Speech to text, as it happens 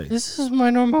This is my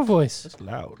normal voice. That's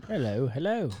loud. Hello,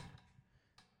 hello.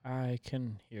 I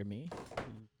can hear me.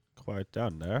 Quiet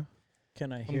down there.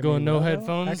 Can I hear I'm going me no well?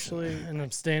 headphones, Actually, and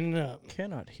I'm standing up.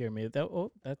 cannot hear me.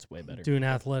 Oh, that's way better. Doing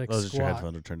athletic Those are your squat.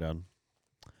 headphones are turned down.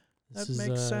 That This is,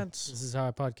 makes sense. This is how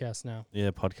I podcast now.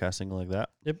 Yeah, podcasting like that.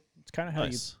 It's kind of how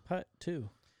Nice. you putt, too.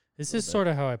 This Little is bit. sort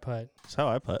of how I putt. That's how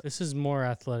I putt. This is more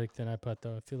athletic than I putt,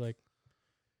 though. I feel like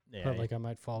Yeah, putt like I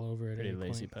might fall over at pretty any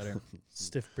lazy point. putter.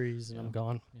 Stiff breeze, and Yeah. I'm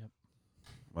gone.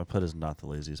 My putt is not the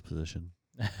laziest position.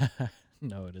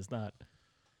 No, it is not.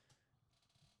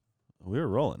 We were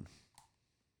rolling.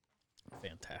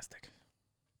 Fantastic.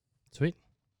 Sweet.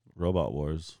 Robot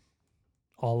Wars.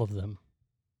 All of them.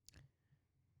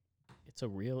 It's a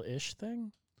real-ish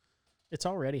thing. It's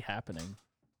already happening.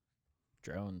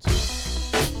 Drones.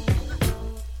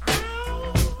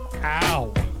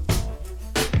 Ow.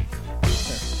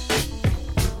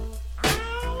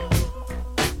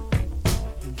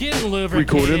 Getting lubricated.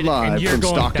 Recorded and live you're from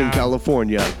going Stockton, down.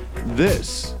 California.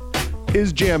 This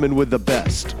is Jammin' with the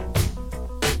Best.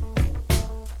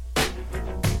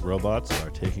 Robots are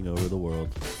taking over the world.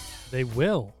 They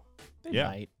will. They Yeah.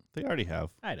 might. They already have.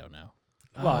 I don't know.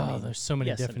 Oh, Well, I mean, there's so many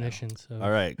yes and no. definitions. So.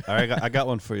 All right. I got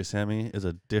one for you, Sammy. Is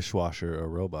a dishwasher a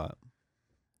robot?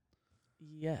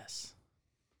 Yes.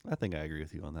 I think I agree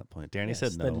with you on that point. Danny Yes,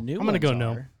 said the no. new I'm gonna go ones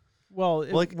no. are. Well,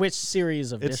 Like, which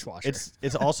series of It's dishwasher?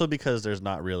 it's also because there's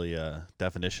not really a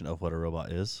definition of what a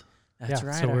robot is. That's yeah,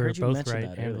 right. so I we're heard you both mention right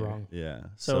that and earlier. wrong. Yeah.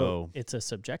 So it's a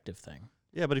subjective thing.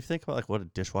 Yeah, but if you think about like what a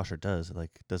dishwasher does, it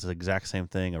like does the exact same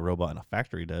thing a robot in a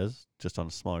factory does, just on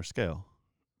a smaller scale.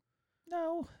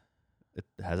 No. It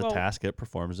has Well- a task, it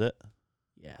performs it.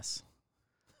 Yes.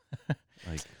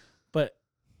 Like But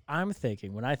I'm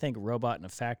thinking, when I think robot in a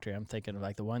factory, I'm thinking of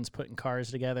like the ones putting cars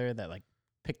together that like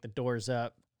pick the doors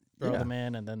up, throw Yeah. them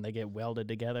in, and then they get welded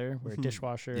together. Where a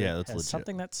dishwasher Yeah, that's has legit.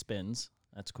 something that spins.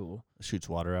 That's cool. shoots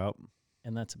water out.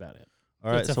 And that's about it.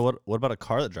 All right, It's a so what about a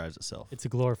car that drives itself? It's a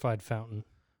glorified fountain.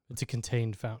 It's a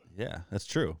contained fountain. Yeah, that's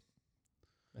true.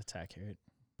 That's accurate.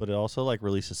 But it also like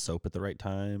releases soap at the right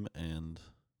time and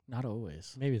Not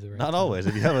always. Maybe the right not time. always.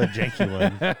 If you have a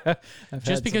janky one.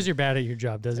 Just because you're bad at your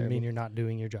job doesn't mean terrible- you're not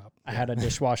doing your job. I had a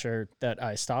dishwasher that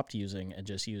I stopped using and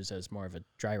just used as more of a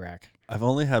dry rack. I've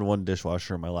only had one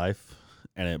dishwasher in my life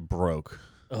and it broke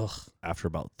Ugh. after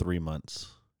about 3 months.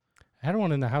 I had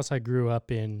one in the house I grew up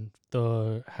in.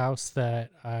 The house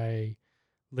that I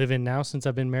live in now since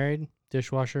I've been married,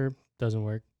 dishwasher doesn't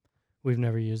work. We've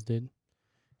never used it.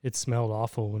 It smelled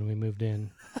awful when we moved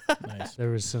in. Nice. There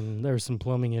was some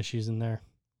plumbing issues in there.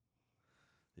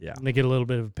 Yeah. And they get a little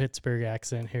bit of a Pittsburgh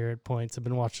accent here at points. I've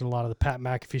been watching a lot of the Pat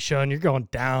McAfee show, and you're going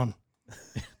down.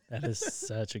 That is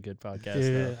such a good podcast.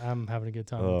 Dude, though. I'm having a good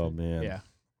time. Oh with it. man. Yeah.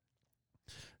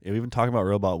 Yeah, we've been talking about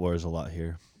Robot Wars a lot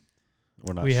here.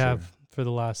 We're not We sure. have for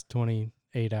the last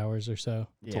 28 hours or so.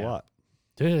 It's Yeah. a lot.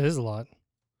 Dude, it is a lot.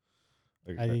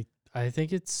 Like, I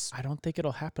think it's. I don't think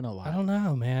it'll happen a lot. I don't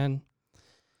know, man.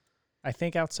 I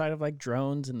think outside of like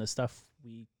drones and the stuff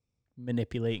we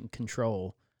manipulate and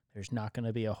control, there's not going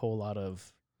to be a whole lot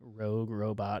of rogue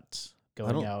robots I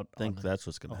going don't out think on that's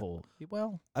what's a going to happen. whole.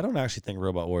 Well, I don't actually think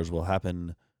Robot Wars will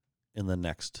happen in the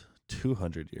next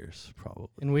 200 years, probably.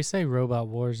 And we say robot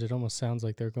wars, it almost sounds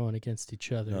like they're going against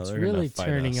each other. No, It's they're gonna really fight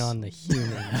turning us. on the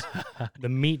humans, the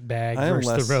meat bag I am versus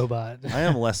less- the robot. I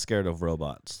am less scared of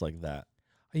robots like that.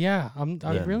 Yeah, I'm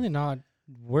Then- really not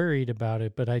worried about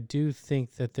it, but I do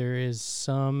think that there is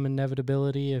some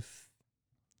inevitability if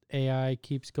AI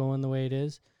keeps going the way it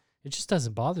is. It just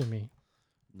doesn't bother me.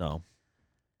 No.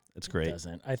 It's it great.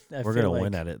 doesn't. I We're feel going to like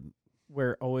win at it.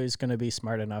 We're always going to be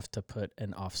smart enough to put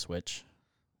an off switch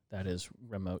that is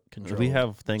remote control. We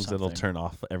have things that'll something. turn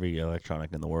off every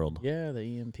electronic in the world. Yeah, the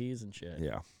EMPs and shit.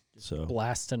 Yeah. So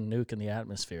Blast a nuke in the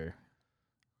atmosphere.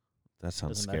 that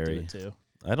sounds Doesn't that do scary. it too?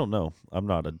 I don't know. I'm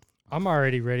not a I'm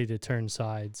already ready to turn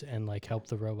sides and like help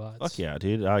the robots. fuck yeah,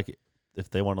 dude. If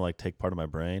they want to like take part of my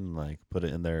brain and like put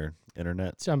it in their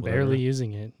internet. So I'm whatever. barely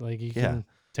using it. Like you Yeah. can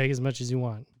take as much as you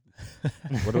want.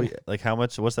 What do we like? How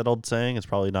much? What's that old saying? It's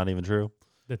probably not even true.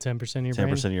 The 10% of your 10%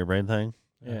 brain. of your brain thing.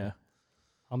 Yeah.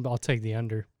 I'll take the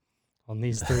under on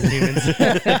these three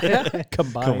humans.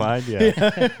 Combined.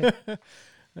 Yeah.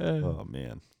 Oh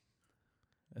man.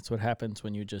 That's what happens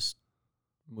when you just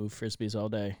move frisbees all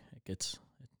day.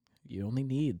 You only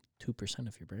need 2%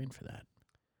 of your brain for that.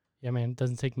 Yeah, man, it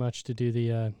doesn't take much to do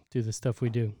the stuff we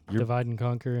do. You're- Divide and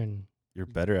conquer, and You're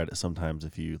better at it sometimes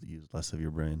if you use less of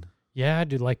your brain. yeah, I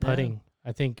do like Yeah. putting.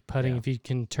 I think putting, Yeah. if you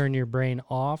can turn your brain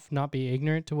off, not be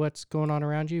ignorant to what's going on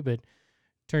around you, but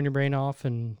turn your brain off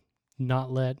and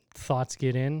not let thoughts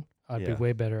get in, I'd be Yeah.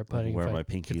 way better at Like putting. where if my I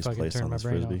pinky could is fucking placed turn on my this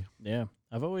brain frisbee. off. Yeah.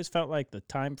 I've always felt like the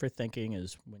time for thinking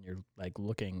is when you're like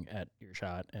looking at your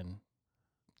shot and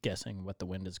guessing what the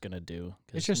wind is going to do.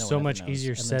 'cause It's just no so one ever much knows,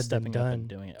 easier and then said than stepping up and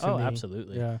done doing it. to Oh, me.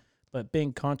 absolutely. Yeah, But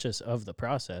being conscious of the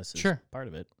process is Sure. part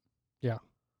of it.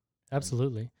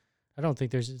 absolutely. I don't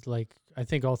think there's like, I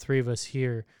think all three of us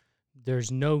here,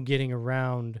 there's no getting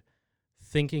around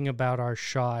thinking about our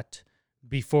shot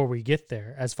before we get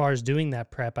there. As far as doing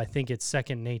that prep, I think it's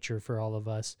second nature for all of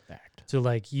us. Fact. So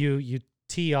like you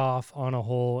tee off on a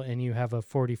hole and you have a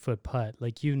 40-foot putt,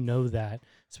 like you know that,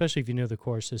 especially if you know the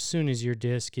course. As soon as your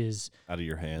disc is, Out of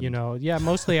your hand. you know,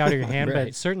 mostly out of your hand, but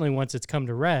Right. certainly once it's come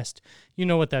to rest, you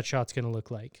know what that shot's going to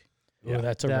look like. Oh,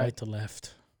 that's a That- right to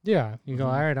left. Yeah, you go,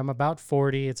 Mhm. all right, I'm about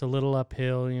 40. It's a little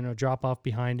uphill, drop off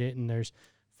behind it, and there's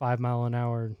 5 mile an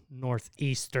hour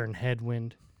northeastern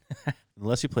headwind.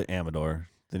 Unless you play Amador,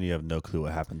 then you have no clue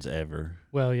what happens ever.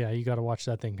 Well, yeah, you got to watch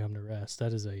that thing come to rest.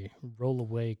 That is a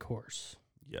rollaway course.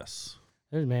 Yes.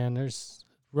 There's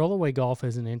rollaway golf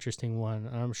is an interesting one.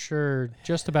 I'm sure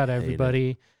just about Hate it.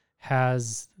 everybody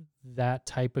has that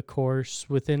type of course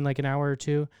within like an hour or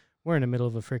two. We're in the middle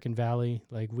of a freaking valley.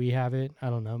 Like we have it. I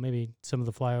don't know. Maybe some of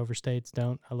the flyover states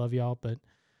don't. I love y'all, but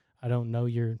I don't know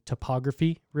your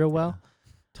topography real well.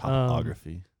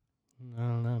 Topography. I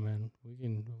don't know, man.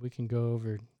 We can go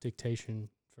over dictation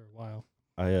for a while.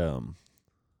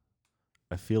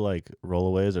 I feel like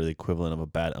rollaways are the equivalent of a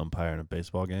bad umpire in a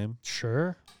baseball game.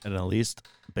 Sure. And at least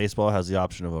baseball has the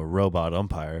option of a robot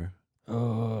umpire.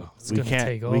 Oh, it's we gonna can't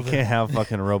take over. we can't have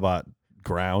fucking robot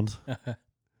ground.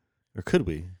 Or could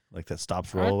we? Like that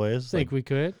stops rollaways? I think we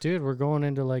could. Dude, we're going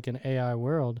into like an AI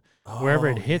world. Wherever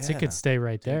it hits, it could stay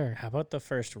right there. How about the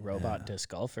first robot Yeah. disc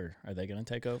golfer? Are they going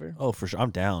to take over? Oh, for sure.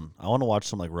 I'm down. I want to watch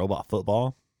some like robot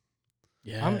football.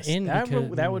 Yeah, I'm in That because-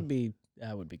 would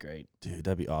be great. Dude,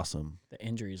 that'd be awesome. The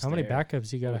injuries. How many there.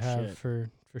 backups you got to Oh, have shit. for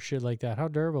shit like that? How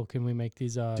durable can we make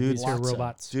these Dude, these here lots of-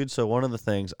 robots? Dude, so one of the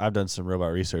things I've done some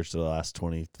robot research the last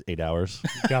 28 hours.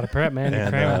 Got to prep, man. You're and,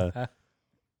 cramming.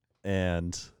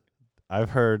 and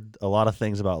I've heard a lot of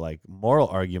things about like moral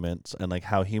arguments and like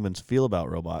how humans feel about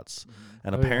robots. Mhm.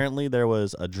 And Oh, yeah. apparently there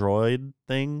was a droid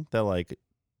thing that like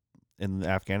in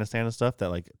Afghanistan and stuff that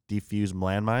like defused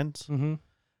landmines. Mm-hmm.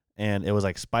 And it was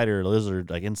like spider, lizard,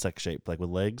 like insect shaped, like with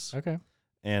legs. Okay.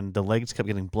 And the legs kept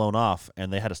getting blown off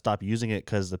and they had to stop using it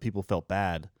because the people felt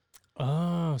bad.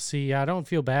 Oh, see, yeah, I don't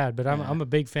feel bad, but Yeah. I'm a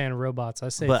big fan of robots. I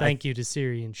say But thank you to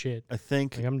Siri and shit. I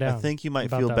think Like, I'm I down think you might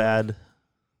about feel that bad.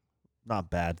 Not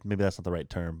bad. Maybe that's not the right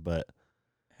term, but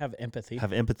Have empathy.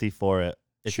 have empathy for it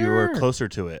if you were Sure. closer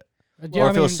to it. Yeah, or I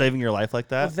if it was mean, saving your life like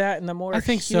Well, that. that and the more I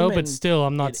think so, human but still,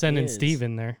 I'm not it sending is. Steve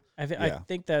in there. I Yeah.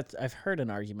 think that I've heard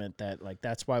an argument that like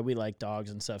that's why we like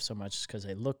dogs and stuff so much because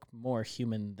they look more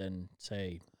human than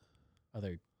say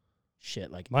other shit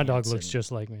like My dog ants looks and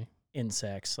just like me.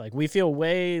 insects. Like we feel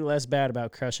way less bad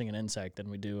about crushing an insect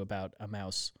than we do about a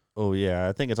mouse. Oh yeah,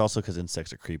 I think it's also because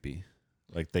insects are creepy.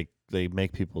 Like they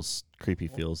make people's creepy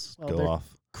feels well, go they're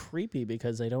off. Creepy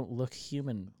because they don't look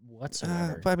human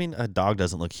whatsoever. But I mean, a dog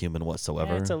doesn't look human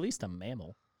whatsoever. It's at least a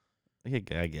mammal. I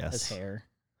Has guess hair,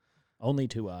 only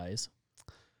 2 eyes.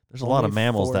 there's a lot of only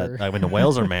mammals 4. that. I mean, the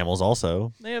whales are mammals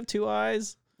also. They have 2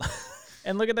 eyes.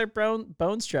 And look at their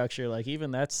bone structure. Like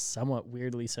even that's somewhat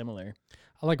weirdly similar.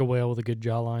 I like a whale with a good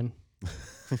jawline.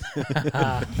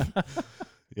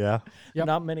 Yeah. Yep.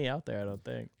 Not many out there, I don't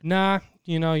think. Nah,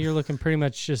 you're looking pretty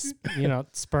much just,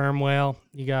 sperm whale.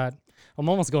 You got, I'm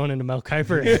almost going into Mel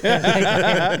Kiper.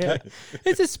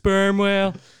 It's a sperm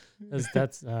whale.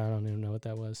 That's I don't even know what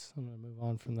that was. I'm going to move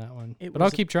on from that one. It But I'll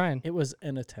was- keep trying. It was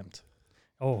an attempt.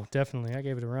 Oh, definitely. I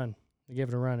gave it a run.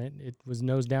 It was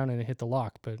nose down and it hit the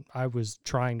lock, but I was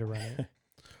trying to run it.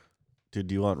 Dude,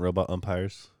 do you want robot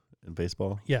umpires in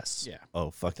baseball? Yes. Yeah.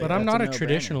 Oh fuck But But yeah. I'm that's not a a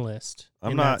no-brainer. traditionalist.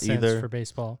 I'm in not that sense either. for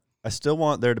baseball. I still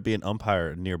want there to be an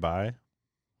umpire nearby.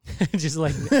 Just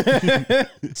like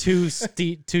two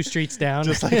streets down.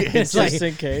 Just like- it's like Just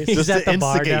in case. he's Just at to the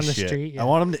bar instigate down the shit. street. I Yeah.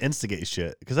 want him to instigate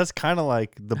shit because that's kind of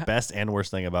like the best and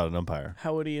worst thing about an umpire.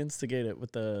 How would he instigate it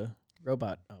with the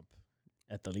robot ump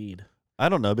at the lead? I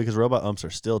don't know because robot umps are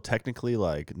still technically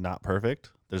like not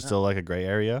perfect. There's No. still like a gray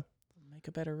area. Make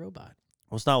a better robot.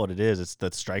 Well, it's not what it is. It's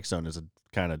that strike zone is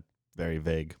kind of very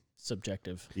vague.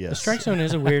 Subjective. Yes. The strike zone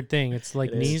is a weird thing. It's like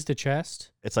It is. knees to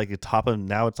chest. It's like the top of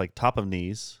now. It's like top of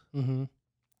knees Mm-hmm.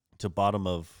 to bottom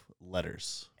of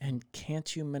letters. And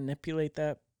can't you manipulate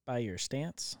that by your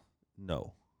stance?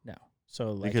 No. No.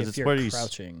 So like Because if it's you're where you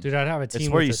crouching. Dude, I'd have a It's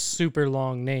team where with you a s- super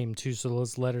long name too, so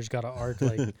those letters got to arc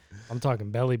like I'm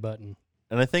talking belly button.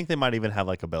 And I think they might even have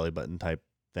like a belly button type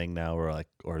thing now,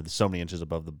 or so many inches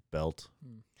above the belt.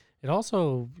 It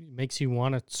also makes you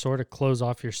want to sort of close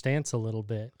off your stance a little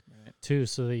bit. Right. too,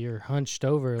 so that you're hunched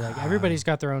over. Like everybody's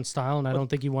got their own style, and I don't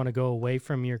think you want to go away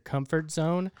from your comfort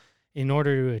zone in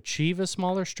order to achieve a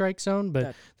smaller strike zone.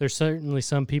 But there's certainly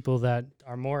some people that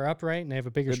are more upright and they have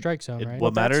a bigger strike zone, right?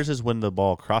 What matters is when the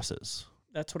ball crosses.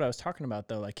 That's what I was talking about,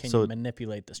 though. Like, can So- you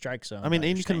manipulate the strike zone? I mean, by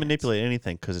and your you can stance? manipulate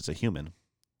anything because it's a human.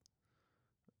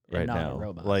 And Right not now, a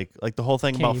robot. like the whole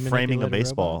thing Can't about you framing a manipulate a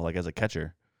baseball, robot? like as a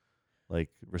catcher, like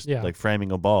Yeah. like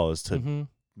framing a ball is to Mhm.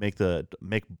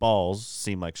 make balls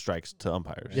seem like strikes to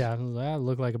umpires. Yeah, that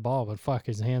looked like a ball, but fuck,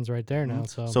 his hand's right there now.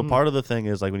 So, So part of the thing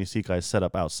is like when you see guys set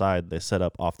up outside, they set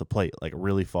up off the plate like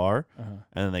really far, Uh-huh.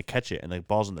 and then they catch it, and the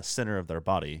ball's in the center of their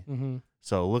body, Mm-hmm.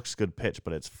 so it looks good pitch,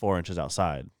 but it's 4 inches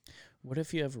outside. What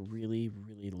if you have really,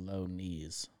 really low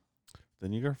knees?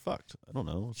 Then you're fucked. I don't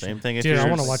know. Same thing if Dude, you're I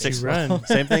want to watch you run.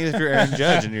 Same thing if you're Aaron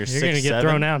Judge and you're You're gonna 6'7". get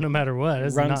thrown out no matter what.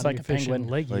 It's Runs not like a efficient penguin.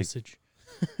 leg Like- usage.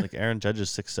 Like Aaron Judge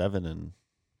is 6'7", and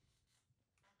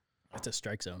That's a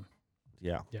strike zone.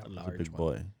 yeah, Yeah. A he's a large big one.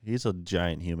 boy. He's a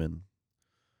giant human.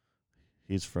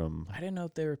 He's from. I didn't know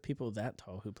there were people that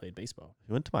tall who played baseball.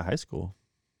 He went to my high school.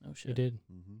 Oh, You shit. did,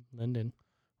 Mm-hmm. Linden.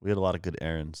 We had a lot of good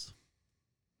Aarons.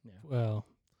 Yeah. Well,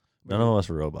 None of us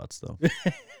were robots though.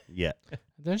 Yet.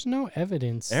 there's no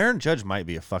evidence. Aaron Judge might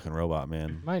be a fucking robot,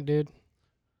 man. Might, dude.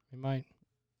 It might.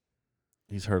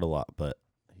 He's hurt a lot, but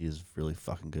he's really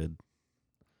fucking good.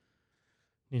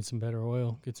 Need some better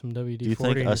oil. Get some WD-40 Do you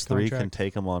think in us his three can contract.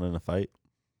 take him on in a fight?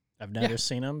 I've never Yeah,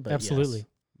 seen them, but Absolutely.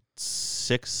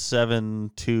 yes, 6'7",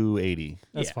 280.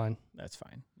 That's Yeah. fine. that's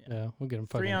fine. Yeah. Yeah, we'll get him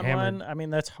fucking 3-on-1, hammered. I mean,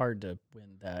 that's hard to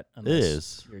win that It unless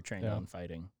is. you're trained Yeah. on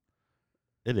fighting.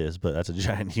 It is, but that's a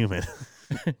giant human.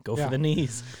 Go Yeah. for the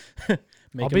knees. I'll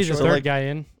Make be the them third short. like- guy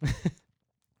in.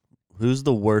 Who's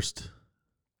the worst?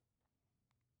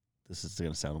 This is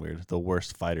going to sound weird. The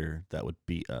worst fighter that would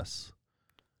beat us.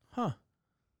 Huh.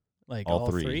 Like All all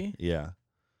three. Yeah.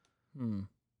 Hmm.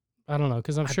 I don't know,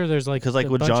 because I'm sure there's like Because like a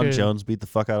would bunch John of- Jones beat the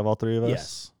fuck out of all three of us?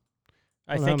 Yes.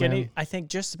 I don't think know, man. I think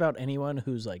just about anyone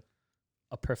who's like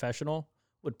a professional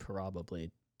would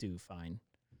probably do fine.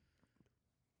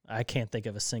 I can't think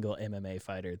of a single MMA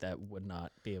fighter that would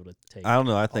not be able to take. I don't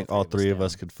know. I think all three of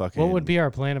us down. could fucking. What would be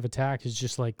our plan of attack? Is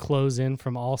just like close in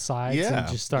from all sides Yeah, and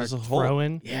just start there's a whole-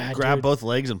 throwing? Yeah, grab dude, both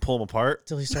legs and pull them apart?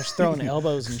 till he starts throwing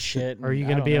elbows and shit. Or are you and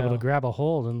going I to be don't able to know. grab a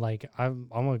hold and like I'm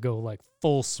going to go like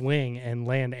full swing and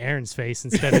land Aaron's face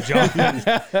instead of John?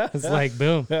 It's like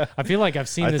boom. I feel like I've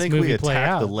seen I this think we movie play attack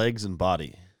out. the legs and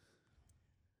body.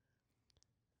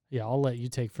 Yeah, I'll let you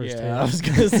take first Yeah, hit. I was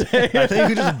gonna say. I think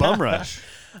we just bum rush.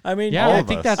 I mean, Yeah, all I of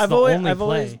think us. that's I've the always, only I've play.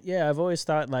 always, yeah, I've always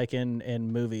thought like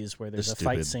in movies where there's It's a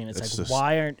fight stupid. scene, it's It's like just-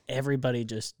 why aren't everybody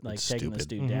just like it's taking this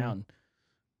stupid. dude Mhm. down?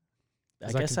 I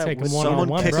 'Cause I guess can that take him would one-on-one,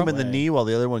 Someone kicks bro. him in the way, knee while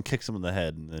the other one kicks him in the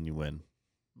head, and then you win.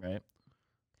 right?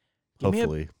 Give me a-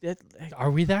 Hopefully. Are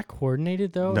we that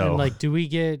coordinated though? No. And like, do we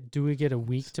get a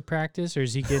week to practice, or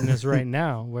is he getting us right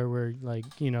now, where we're like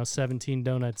 17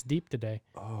 donuts deep today?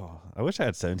 Oh, I wish I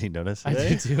had 17 donuts I today.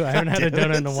 do too. I haven't had a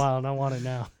damn donut in a it. while, and I want it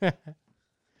now.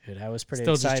 Dude, I was pretty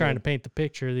Still excited. just trying to paint the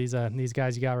picture of these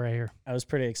guys you got right here. I was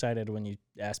pretty excited when you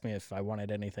asked me if I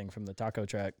wanted anything from the taco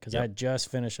truck because Yep. I had just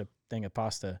finished a thing of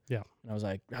pasta. Yeah. And I was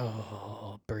like,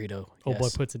 oh, burrito. Old boy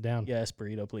yes. puts it down. Yes,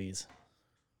 burrito, please.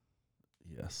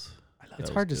 Yes. I love It's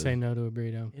That hard to was say good. no to a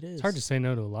burrito. It is. It's hard to say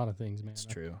no to a lot of things, man. It's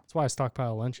true. That's why I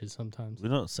stockpile lunches sometimes. We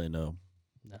don't say no.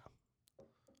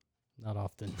 Not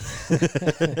often.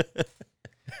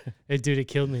 Dude, it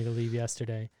killed me to leave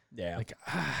yesterday. Yeah. Like,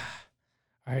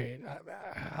 all right,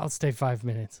 I'll stay 5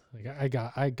 minutes. Like, I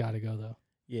gotta go though.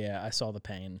 Yeah, I saw the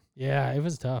pain. Yeah, it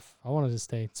was tough. I wanted to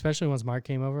stay, especially once Mark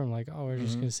came over. I'm like, oh, we're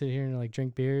just Mhm. gonna sit here and like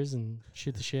drink beers and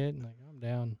shoot the shit. And like, I'm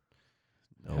down.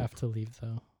 Nope. Have to leave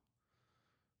though.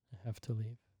 I have to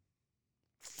leave.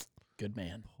 Good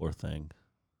man. Poor thing.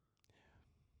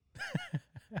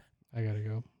 I gotta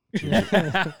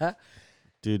go.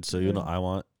 Dude, so you know I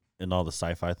want in all the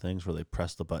sci-fi things where they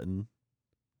press the button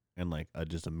and like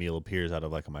just a meal appears out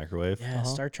of like a microwave. Yeah, Uh-huh.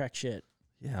 Star Trek shit.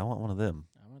 Yeah, I want one of them.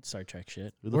 I want Star Trek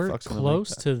shit. Who the We're fuck's gonna make close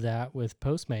that? to that with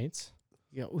Postmates.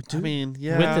 Yeah, I mean,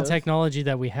 yeah. With the technology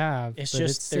that we have. It's but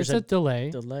just- there's there's a delay.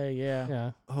 delay. Yeah.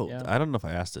 Yeah. oh, yeah. I don't know if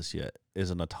I asked this yet.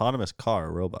 Is an autonomous car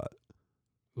a robot?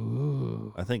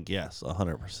 Ooh. I think yes,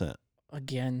 100%.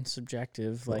 Again,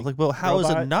 subjective. Like, Like, well, how is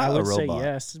robot, it not I a would say robot?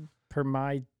 yes, per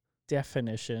my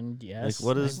definition. Yes.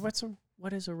 what is-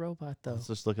 what is a robot though? Let's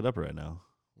just look it up right now.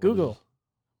 What Google. is-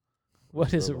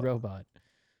 What is a robot?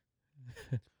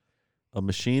 robot? A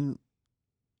machine.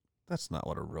 That's not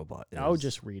what a robot is. I'll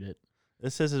just read it. It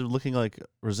says it's looking like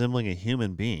resembling a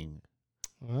human being.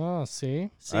 Oh, see,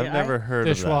 See, I've never heard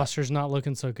of that. dishwasher's not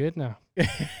looking so good now.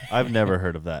 I've never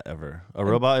heard of that ever. A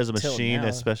robot is a Until machine, now.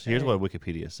 especially. Here's Hey. what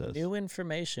Wikipedia says. New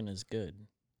information is good.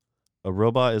 A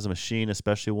robot is a machine,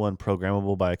 especially one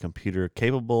programmable by a computer,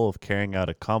 capable of carrying out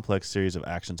a complex series of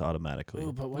actions automatically.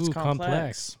 Ooh, but what's Ooh,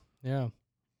 complex? Yeah.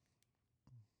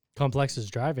 Complex is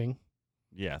driving.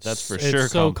 Yeah, that's for It's sure.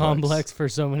 so complex for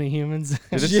so many humans. Dude,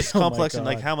 it's just Oh my complex and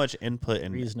like God. how much input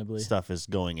and Reasonably. stuff is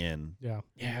going in. Yeah.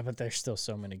 Yeah, but there's still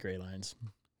so many gray lines.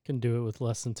 Can do it with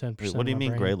less than 10%. Wait, what do you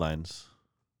mean gray lines?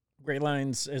 Gray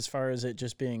lines, as far as it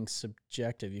just being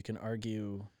subjective, you can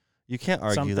argue You can't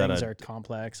some argue that things are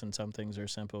complex and some things are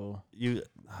simple.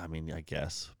 I mean, I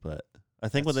guess, but I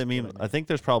think what That's they mean, what I I mean. think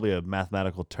there's probably a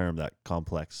mathematical term that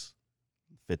complex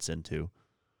fits into.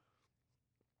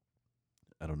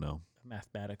 I don't know. A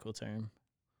mathematical term.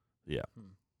 Yeah.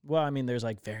 Well, I mean, there's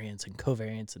like variance and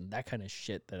covariance and that kind of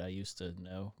shit that I used to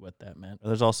know what that meant. And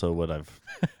there's also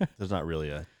there's not really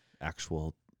a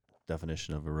actual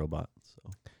definition of a robot. So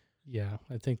Yeah,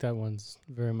 I think that one's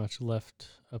very much left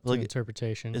up Like, to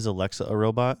interpretation. is Alexa a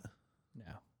robot? No,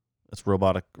 It's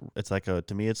robotic. It's like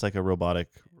to me, it's like a robotic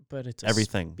but it's a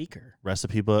everything. speaker.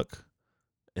 Recipe book.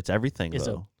 It's everything Is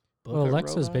a though. Book Well, a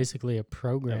Alexa's robot? basically a That was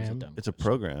program, dumb It's a question.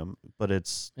 program, but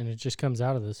it's and it just comes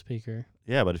out of the speaker.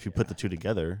 yeah. But if you put the Yeah. two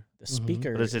together, The Mhm.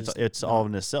 speaker but it's not- all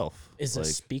in itself. Is a like,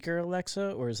 speaker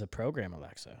Alexa or is a program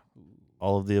Alexa?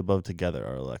 all of the above together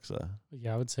are Alexa.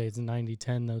 Yeah, I would say it's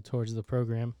 90-10 though towards the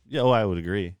program. Yeah, I would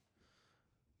agree.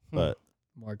 Hmm. But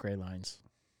More gray lines.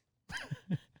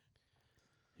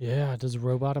 Yeah, does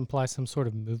robot imply some sort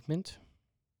of movement?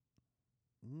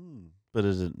 but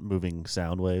is it moving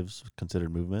sound waves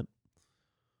considered movement?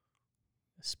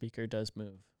 The speaker does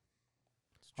move.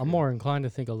 It's I'm true. more inclined to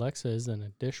think Alexa is than a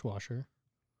dishwasher.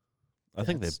 I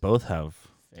think they That's both have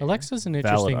fair. Alexa's an valid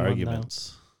interesting one, though.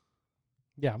 arguments.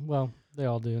 Yeah, well, they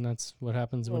all do, and that's what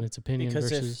happens when Well, it's opinion because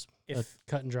versus a if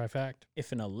cut and dry fact.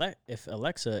 if if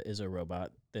Alexa is a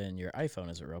robot, then your iPhone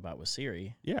is a robot with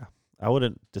Siri. Yeah, I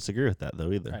wouldn't disagree with that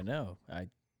though either. I know. I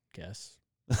guess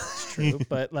it's true,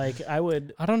 but like I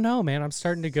would. I don't know, man. I'm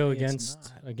starting to go Say it's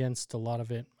against a lot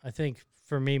of it. I think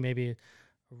for me, maybe a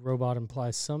robot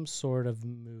implies some sort of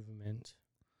movement.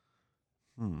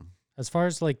 As far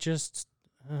as like just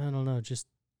I don't know, just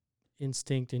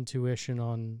instinct, intuition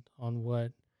on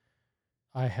what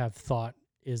I have thought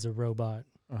is a robot.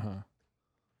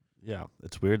 Yeah,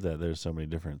 it's weird that there's so many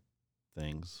different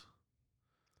things.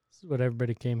 This is what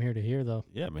everybody came here to hear, though.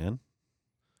 Yeah, man.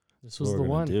 This That's was what the we're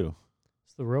gonna one. do.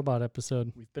 It's the robot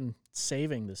episode. We've been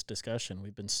saving this discussion.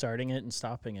 We've been starting it and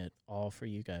stopping it all for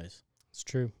you guys. It's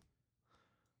true.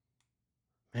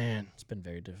 Man, It's been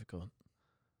very difficult.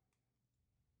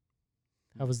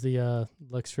 how was the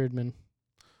Lex Fridman?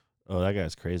 Oh, that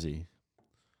guy's crazy.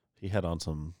 He had on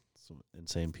some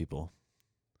insane people.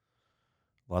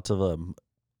 Lots of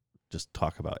just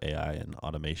talk about AI and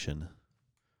automation.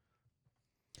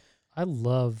 I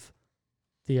love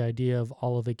the idea of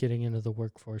all of it getting into the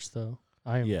workforce, though.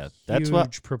 I am Yeah, a that's huge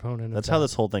what- proponent That's of how that.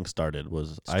 this whole thing started.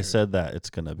 Was It's I true. said that it's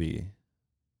gonna be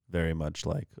very much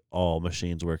like all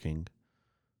machines working,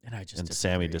 And I just and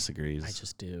Sammy disagree. disagrees. I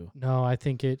just do. No, I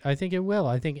think it will.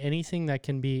 I think anything that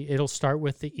can be, it'll start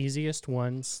with the easiest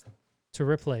ones to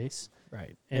replace,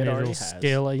 Right. and it already it'll has.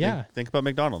 scale. Yeah, Think about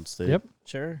McDonald's. Yep.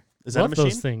 Sure. Is that a love machine?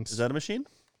 those things. Is that a machine?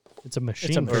 It's a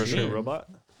machine. a for Or is it sure. a robot?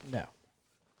 No.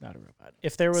 Not a robot.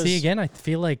 If there was See, again, I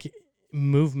feel like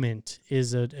movement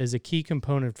is a key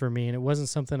component for me, and it wasn't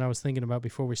something I was thinking about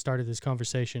before we started this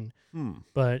conversation.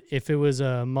 But if it was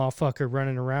a motherfucker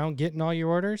running around getting all your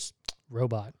orders,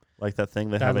 robot. Like that thing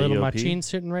they That have at little EOP? machine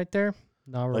sitting right there,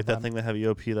 no robot. Like that thing they have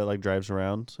EOP that like drives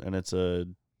around, and it's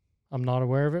I'm not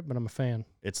aware of it, but I'm a fan.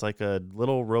 like a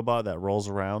little robot that rolls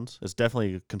around. It's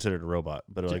definitely considered a robot,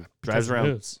 but it like Because drives it around.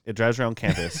 moves. It drives around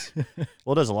campus.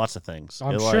 Well, it does lots of things.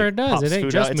 I'm like, sure it does. pops It ain't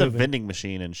food just out. It's a moving. vending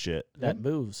machine and shit. that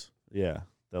moves. Yeah,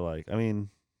 they're like. I mean,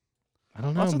 I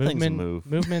don't know. Lots of things Movement, move.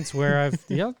 Movement's where I've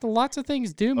lots of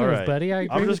things do move, right. buddy. I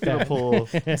agree I'm just with gonna that.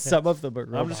 pull. Some of them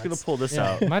are I'm just gonna pull this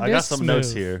Yeah, out. my I got discs some notes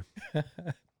move. here.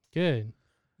 Good.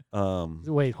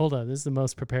 Wait, hold on. This is the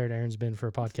most prepared Aaron's been for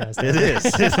a podcast. It is.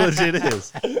 It legit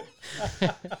is.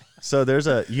 So there's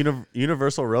a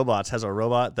Universal Robots has a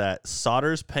robot that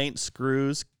solders, paints,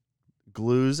 screws,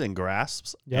 glues, and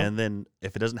grasps. Yep. And then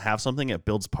if it doesn't have something, it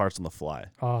builds parts on the fly.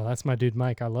 Oh, that's my dude,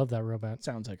 Mike. I love that robot.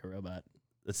 Sounds like a robot.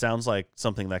 It sounds like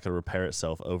something that could repair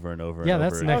itself over and over Yeah, and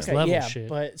that's over next again. level yeah, shit.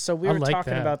 but so we I were like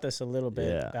talking that. about this a little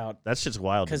bit Yeah. about That's just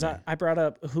wild. because I brought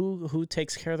up who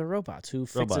takes care of the robots, who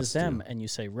fixes Robots them, do. and you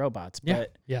say robots, Yeah.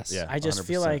 but Yes. Yeah. I just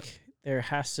feel 100%. like there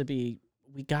has to be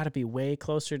we got to be way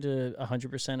closer to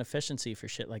 100% efficiency for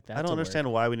shit like that. I don't to understand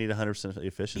work. why we need 100%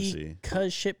 efficiency.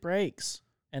 Because shit breaks,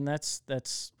 and that's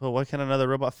But why can't another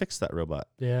robot fix that robot?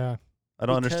 Yeah. I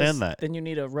don't because understand that. Then you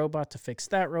need a robot to fix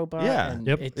that robot. Yeah. and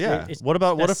Yep. Yeah. It, What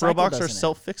that if cycle robots are doesn't end.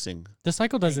 self-fixing? The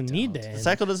cycle doesn't They need to don't. end. The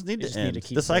cycle doesn't need You to just need end. to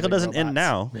keep The cycle building doesn't end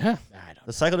robots. now. Yeah. I don't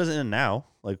The cycle doesn't end now.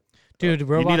 Like, Dude, you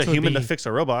robots need a would human to be- fix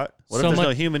a robot. What so if there's no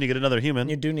much- human? You get another human.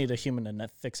 You do need a human to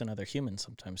fix another human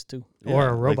sometimes too. Or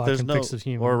a like, robot there's can fix a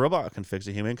human. Or a robot can fix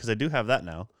a human because they do have that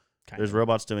now. Kind There's of.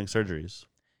 robots doing surgeries.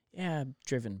 Yeah,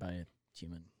 driven by a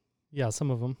human. Yeah,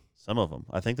 some of them. Some of them.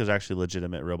 I think there's actually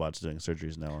legitimate robots doing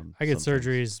surgeries now. On I get some things.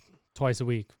 surgeries twice a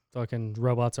week. Fucking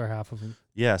robots are half of them.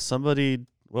 Yeah, somebody.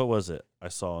 What was it I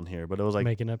saw in here? But it was like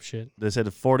Making up shit. they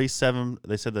said 47.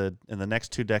 They said that in the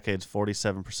next 2 decades,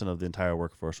 47% of the entire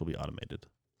workforce will be automated.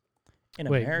 In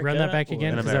Wait, America, run that back or-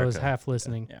 again In because I was America. half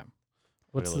listening. Yeah.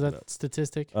 What's look it that up.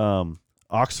 statistic?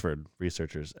 Oxford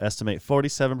researchers estimate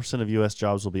 47% of U.S.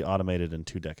 jobs will be automated in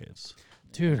 2 decades.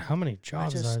 Dude, how many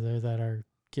jobs just- are there that are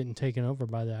getting taken over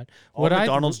by that? All What I-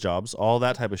 McDonald's jobs, all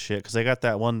that type of shit, because they got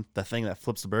the thing that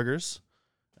flips the burgers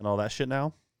and all that shit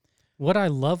now. What I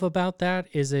love about that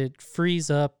is it frees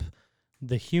up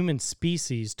the human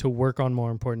species to work on more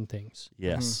important things.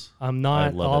 Yes. I'm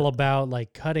not love all it. about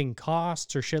like cutting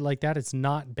costs or shit like that. It's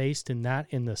not based in that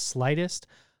in the slightest.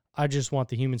 I just want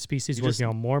the human species You working just-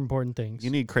 on more important things. You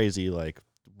need crazy like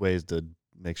ways to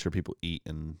make sure people eat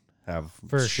and have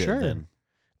For shit sure. then.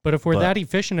 but if we're but- that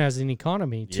efficient as an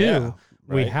economy too, Yeah,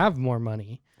 we right. have more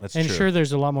money. That's And true. sure,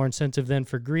 there's a lot more incentive then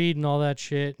for greed and all that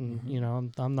shit. And Mhm. you know,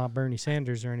 I'm not Bernie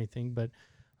Sanders or anything, but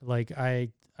like I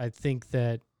think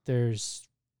that there's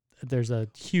a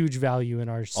huge value in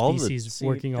our All the- species See,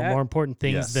 working on that- more important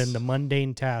things than Yes. the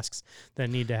mundane tasks that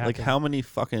need to happen. Like how many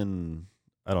fucking,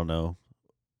 I don't know,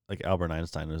 like Albert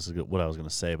Einstein is what I was going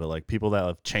to say, but like people that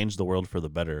have changed the world for the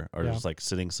better are Yeah. just like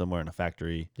sitting somewhere in a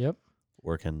factory. Yep.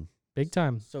 Working. Big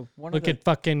time. So one Look of the, at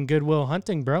fucking Goodwill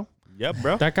Hunting, bro. Yep,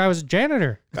 bro. That guy was a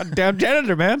janitor. Goddamn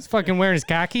janitor, man. He's fucking wearing his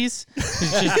khakis.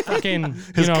 He's just fucking,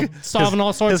 solving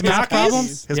all sorts his of math khakis?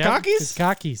 problems. His Yep, khakis? His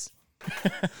khakis.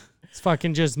 He's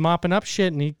fucking just mopping up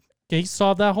shit, and he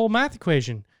solved that whole math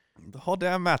equation. The whole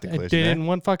damn math And equation. did it man. in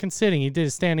one fucking sitting. He did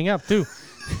it standing up too.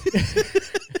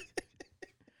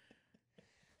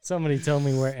 Somebody tell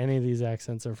me where any of these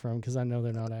accents are from because I know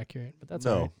they're not accurate. But that's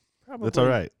all No, right. probably that's all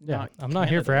right. Yeah, I'm not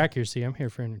here for Canada. accuracy. I'm here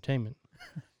for entertainment.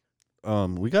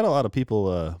 We got a lot of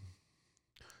people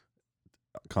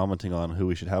commenting on who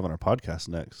we should have on our podcast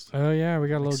next. Oh yeah, we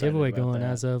got a little Excited giveaway about going that.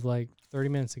 as of like 30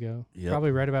 minutes ago. Yep.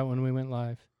 Probably right about when we went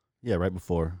live. Yeah, right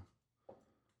before.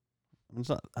 It's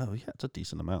not. Oh yeah, it's a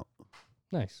decent amount.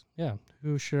 Nice. Yeah.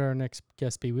 Who should our next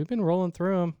guest be? We've been rolling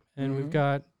through them, and we've Mhm.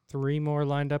 got 3 more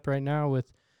lined up right now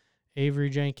with Avery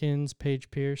Jenkins, Paige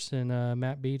Pierce, and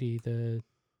Matt Beatty.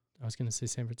 I was going to say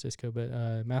San Francisco, but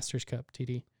Masters Cup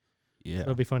TD. Yeah.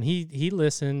 It'll be fun. He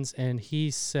listens, and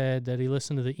he said that he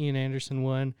listened to the Ian Anderson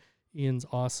one. Ian's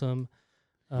awesome.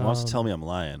 He wants to tell me I'm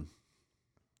lying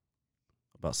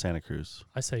about Santa Cruz.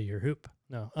 I say you're hoop.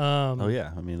 No. Oh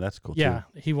yeah, I mean that's cool Yeah,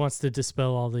 he wants to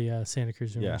dispel all the Santa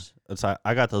Cruz too. Yeah, rumors. it's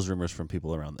I got those rumors from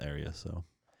people around the area, so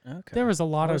Okay. There was a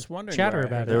lot I of was wondering chatter where I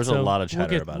about heard it. There was a so lot of we'll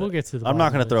chatter get- about We'll it. get to the I'm not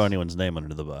bottom going of to throw this. anyone's name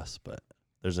under the bus, but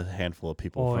there's a handful of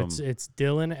people Oh, from it's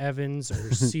Dylan Evans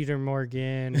or Cedar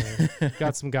Morgan. Or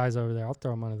got some guys over there. I'll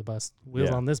throw them under the bus. Wheels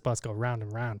Yeah. on this bus go round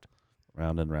and round.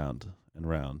 round and round and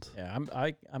round. Yeah,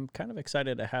 I'm kind of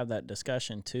excited to have that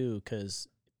discussion too, because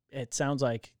it sounds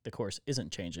like the course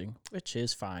isn't changing, which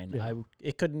is fine. Yeah.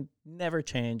 It couldn't never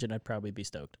change, and I'd probably be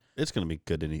stoked. It's going to be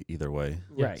good in either way.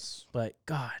 Right. Yes. But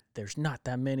God, there's not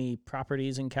that many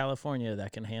properties in California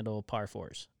that can handle par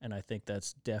fours, and I think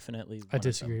that's definitely. I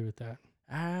disagree with that.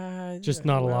 Just Just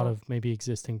not a lot of maybe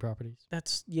existing properties,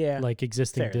 That's like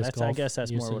existing fair. disc That's, golf. I guess that's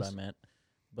more what I uses. meant.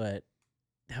 But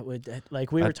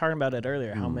like we I- were talking about it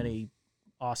earlier, how Hmm. many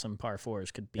awesome par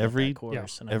fours could be Every- at that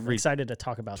course, and I'm every- excited to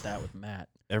talk about that with Matt.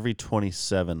 Every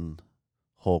 27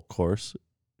 hole course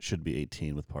should be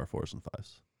 18 with par 4s and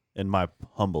 5s, in my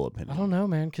humble opinion. I don't know,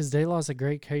 man, because Daylaw's a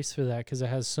great case for that because it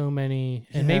has so many,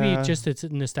 and maybe Yeah. just it's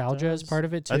nostalgia as Does. part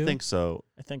of it too. I think so.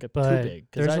 I think it's but too big.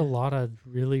 there's a lot of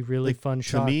really, really Like, fun To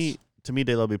shots. me,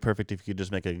 Daylo would be perfect if you could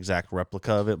just make an exact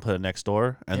replica of it, put it next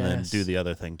door, and then do Yes. the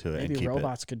other thing to it Maybe and keep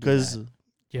robots could do Because that.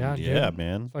 yeah, yeah, dude.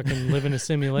 man. Fucking live in a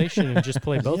simulation and just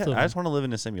play both Yeah, of them. I just want to live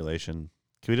in a simulation.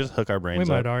 Can we just hook our We brains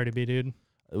might up? already be, dude.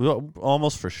 Well,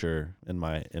 almost for sure, in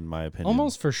my opinion.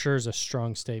 Almost for sure is a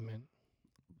strong statement.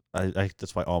 I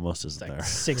that's why almost It's isn't like there.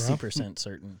 60%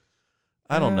 certain,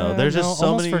 I don't know. There's no, just so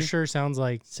almost many. for sure sounds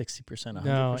like 60%, 100%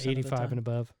 no, of the 85 time. and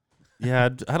above. Yeah,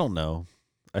 I don't know.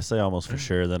 I say almost for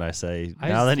sure. Then I say I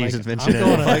now just, that you like, just I'm mentioned it,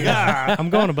 going I'm like, ah. I'm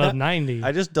going above 90.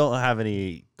 I just don't have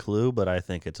any clue, but I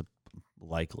think it's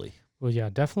likely. Well, yeah,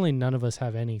 definitely none of us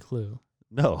have any clue.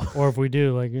 No. Or if we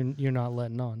do, like you're not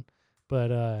letting on.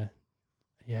 But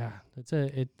yeah,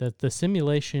 the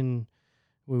simulation.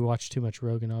 We watch too much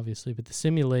Rogan, obviously, but the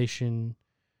simulation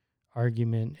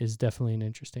argument is definitely an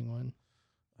interesting one.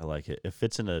 I like it. It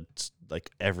fits in like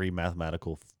every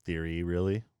mathematical theory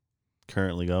really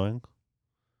currently going.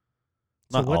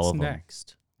 So Not all what's of them.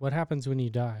 next? What happens when you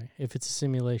die? If it's a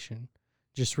simulation,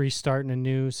 just restarting a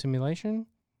new simulation?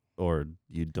 Or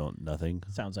you don't nothing.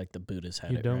 Sounds like the Buddhists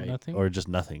had You it don't right. nothing? Or just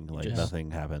nothing. Like just-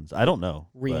 nothing happens. I don't know.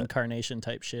 but Reincarnation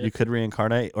type shit. You could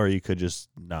reincarnate or you could just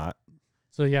not.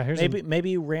 So yeah, here's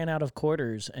maybe you ran out of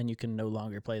quarters and you can no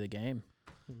longer play the game.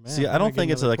 See, I don't think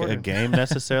it's like a game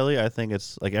necessarily. I think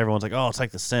it's like everyone's like, oh, it's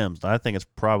like The Sims. I think it's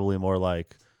probably more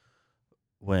like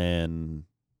when,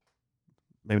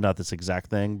 maybe not this exact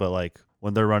thing, but like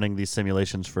when they're running these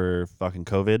simulations for fucking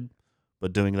COVID,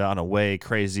 but doing that on a way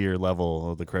crazier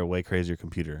level, with a way crazier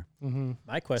computer. Mm-hmm.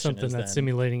 My question Something is that's then,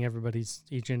 simulating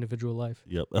each individual life.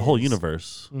 Yep, a whole Is-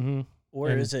 universe. Mm-hmm. or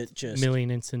and is it just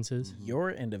Million instances.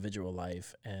 your individual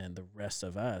life and the rest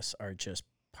of us are just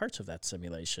parts of that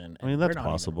simulation? I mean, and that's we're not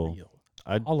even possible. real?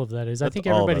 All of that is. I That's think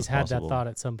all everybody's that's had possible. that thought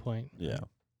at some point. Yeah.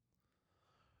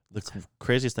 The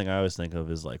craziest thing I always think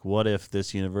of is like, what if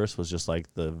this universe was just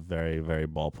like the very, very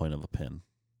ballpoint of a pin?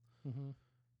 Mm-hmm.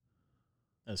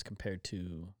 As compared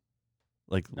to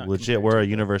Like Not legit, compared we're to, a but-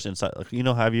 universe inside. Like,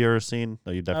 have you ever seen?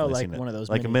 No, you've definitely like seen it. one of those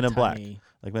like a mini, Men in Black, tiny-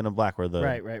 like Men in Black, where the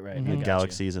right. Mhm. I the got you.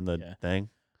 galaxies and the Yeah. thing.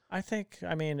 I think.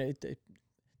 I mean,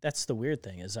 that's the weird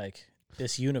thing is like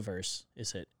this universe.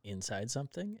 Is it inside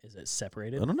something? Is it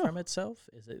separated I don't know. from itself?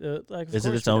 Is it like? of Is it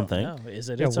course its we own don't thing? know. Is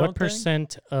it Yeah, its what own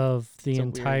percent of the thing? It's a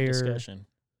weird entire discussion.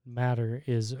 matter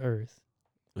is Earth?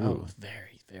 Ooh. Oh,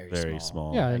 very Very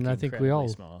small. Yeah, Like and I think we all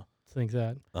incredibly small. think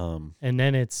that. Um, And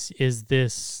then is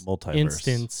this multiverse.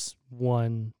 instance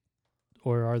one,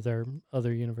 or are there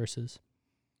other universes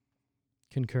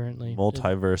concurrently?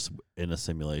 Multiverse in a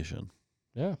simulation.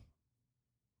 Yeah.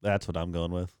 That's what I'm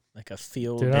going with. Like a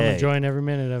field, Dude, I'm Hey. enjoying every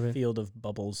minute of it. field of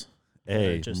bubbles.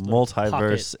 A just like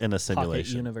multiverse in a Pocket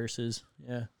simulation. universes.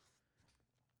 Yeah.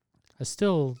 I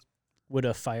still Would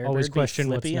a Firebird Always be question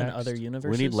what's Flippy in next. other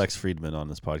universes? We need Lex Friedman on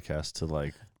this podcast to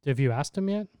like. have you asked him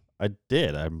yet? I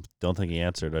did. I don't think he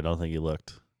answered. I don't think he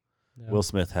looked. No. Will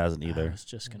Smith hasn't I either. was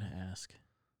just gonna ask.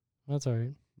 That's all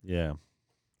right. Yeah.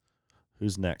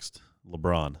 Who's next?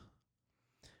 LeBron.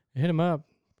 Hit him up.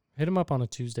 Hit him up on a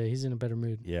Tuesday. He's in a better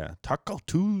mood. Yeah. Taco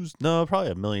Tuesday. No,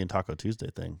 probably a million Taco Tuesday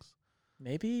things.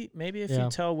 Maybe if Yeah. you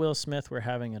tell Will Smith we're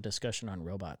having a discussion on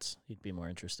robots, he'd be more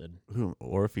interested.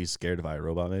 Or if he's scared of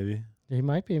iRobot, maybe. He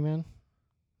might be, man.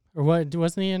 Or what?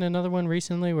 Wasn't he in another one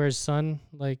recently where his son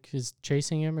like is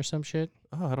chasing him or some shit?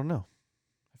 Oh, I don't know.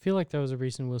 I feel like that was a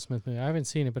recent Will Smith movie. I haven't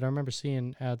seen it, but I remember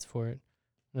seeing ads for it.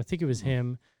 And I think it was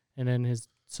him, and then his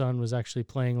son was actually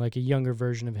playing like a younger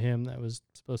version of him that was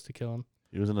supposed to kill him.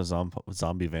 He was in a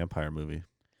zombie vampire movie.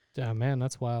 Yeah, man,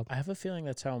 that's wild. I have a feeling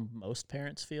that's how most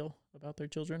parents feel about their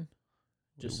children.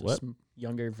 Just What? a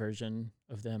younger version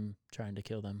of them trying to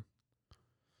kill them.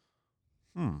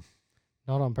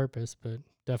 Not on purpose, but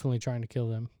definitely trying to kill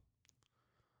them.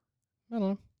 I don't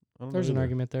know. I don't There's know an either.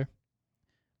 argument there.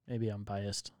 Maybe I'm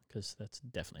biased because that's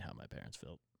definitely how my parents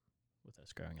felt with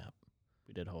us growing up.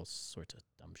 We did all sorts of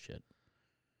dumb shit.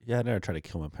 Yeah, I never tried to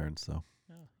kill my parents though.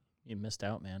 You missed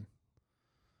out, man.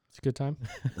 It's a good time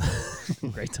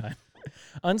Great time.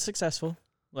 Unsuccessful,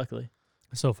 luckily,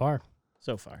 so far.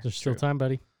 so far. There's still True. time,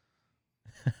 buddy.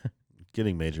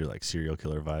 Getting major like serial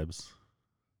killer vibes.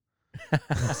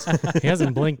 He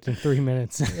hasn't blinked in 3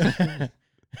 minutes.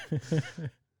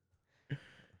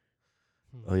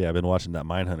 Oh yeah, I've been watching that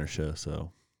Mindhunter show,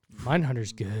 so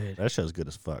Mindhunter's good. that show's good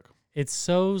as fuck. It's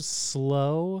so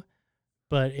slow,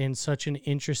 but in such an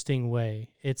interesting way.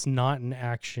 It's not an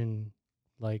action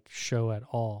like show at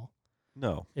all.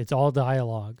 No, It's all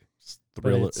dialogue. it's but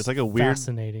thriller. It's like a weird.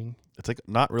 fascinating. It's like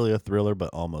not really a thriller, but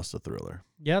almost a thriller.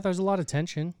 Yeah, there's a lot of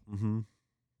tension. Mm-hmm.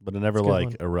 But it never It's a good like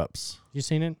one. erupts. You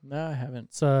seen it? No, I haven't.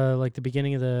 It's like the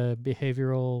beginning of the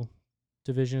behavioral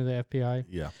division of the FBI.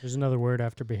 Yeah. There's another word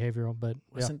after behavioral, but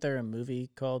yeah, Wasn't there a movie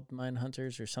called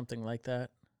Mindhunters or something like that?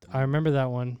 I remember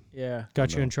that one. Yeah.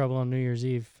 Got you No. in trouble on New Year's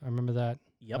Eve. I remember that.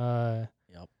 Yep.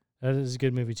 Yep. That is a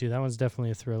good movie too. That one's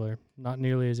definitely a thriller. Not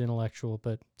nearly as intellectual,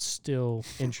 but still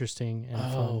interesting and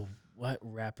Oh, what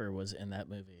rapper was in that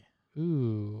movie? fun.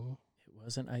 Ooh. It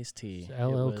wasn't Ice-T. It's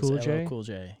LL Cool J? LL Cool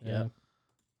J. Yeah. Yep.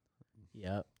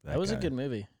 Yep. That That was a guy. good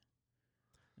movie.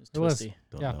 It was It was. twisty.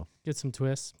 Don't Yeah. know. Get some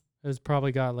twists. It's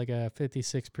probably got like a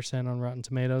 56% on Rotten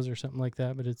Tomatoes or something like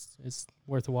that, but it's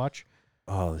worth a watch.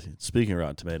 Oh, speaking of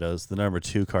Rotten Tomatoes, the number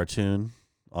 2 cartoon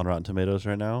on Rotten Tomatoes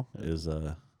right now is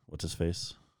what's his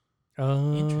face?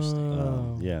 Oh,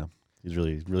 Interesting. Yeah, he's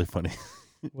really really funny.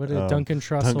 What is Duncan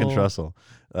Trussell? Duncan Trussell.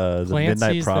 The Clancy's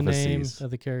Midnight Prophecies. the name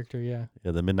of the character. Yeah.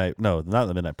 Yeah, not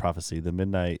the Midnight Prophecy. The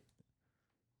Midnight.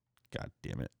 God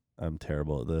damn it! I'm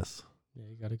terrible at this. Yeah,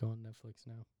 you got to go on Netflix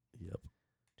now. Yep.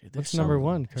 Dude, What's number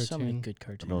one there's so many cartoon? good I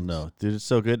cartoons. don't know, dude. It's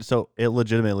so good. So it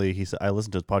legitimately, I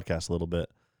listened to his podcast a little bit,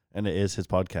 and it is his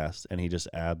podcast, and he just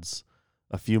adds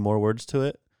a few more words to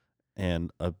it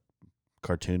and a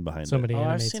cartoon behind Somebody it. Oh, I've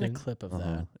animates seen a it. clip of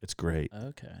Uh-huh. It's great. that.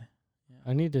 Okay. Yeah.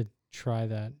 I need to try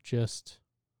that just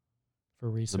for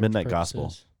research. Midnight purposes.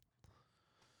 Gospel.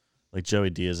 Like Joey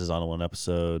Diaz is on one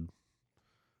episode.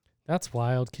 That's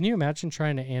wild. Can you imagine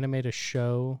trying to animate a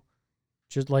show?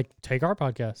 Just like take our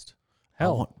podcast.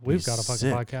 Hell, we've got a fucking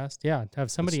sick. podcast. Yeah, to have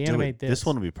somebody Let's do animate it. this. This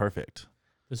one would be perfect.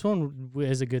 This one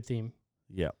is a good theme.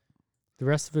 Yeah. The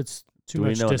rest of it's too Do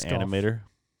much we know an disc golf. animator?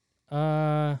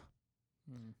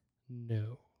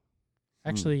 No.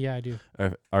 Actually, yeah, I do.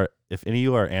 If any of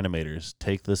you are animators,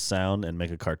 take this sound and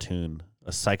make a cartoon,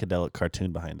 a psychedelic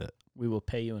cartoon behind it. We will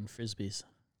pay you in frisbees.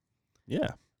 Yeah.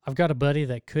 I've got a buddy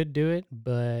that could do it,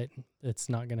 but it's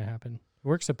not going to happen. He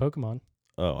works at Pokemon.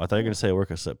 Oh, I thought you were going to say it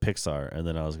works at Pixar, and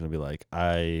then I was going to be like,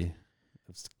 I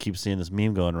keep seeing this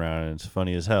meme going around, and it's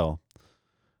funny as hell.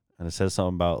 And it says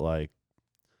something about, like,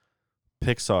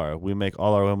 Pixar, we make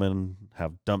all our women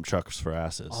have dump trucks for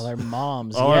asses. All our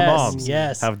moms. All yes, our moms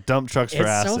Yes. have dump trucks for It's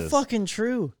asses. so fucking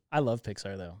true. I love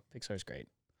Pixar, though. Pixar's great.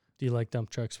 Do you like dump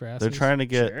trucks for asses? They're trying to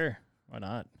get... Sure. Why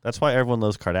not? That's why everyone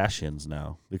loves Kardashians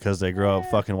now, because they grow up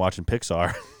fucking watching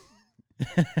Pixar.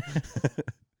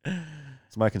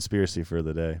 It's my conspiracy for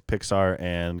the day. Pixar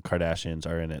and Kardashians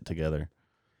are in it together.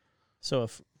 So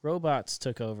if robots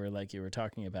took over like you were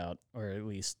talking about, or at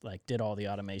least like did all the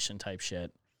automation type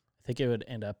shit, I think it would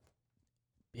end up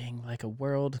being like a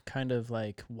world kind of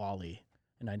like WALL-E.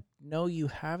 And I know you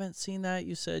haven't seen that.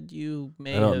 You said you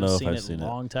may I don't have know if seen I've it seen a it.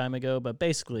 long time ago, but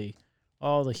basically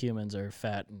all the humans are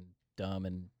fat and dumb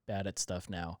and bad at stuff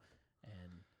now.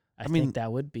 And I mean, think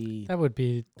that would be That's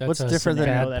What's a different than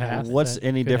bad that path happens? What's that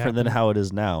any could different than happen. how it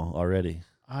is now already?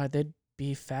 they'd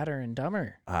be fatter and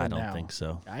dumber. I than don't now. think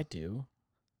so. I do.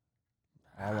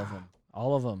 All of them.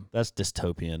 All of them. That's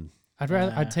dystopian.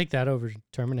 I'd take that over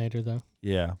Terminator though.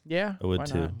 Yeah, Yeah, I would why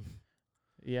too. not?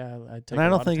 Yeah, I'd take. I a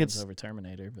don't lot of think things it's- over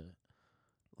Terminator, but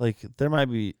Like there might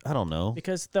be, I don't know.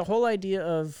 because the whole idea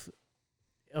of,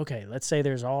 okay, let's say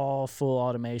there's all full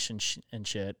automation and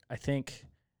shit. I think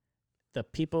the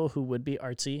people who would be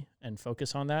artsy and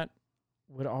focus on that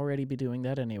would already be doing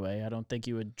that anyway. I don't think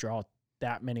you would draw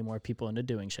that many more people into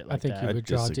doing shit like I think that. you I would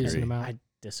draw a disagree. decent amount. I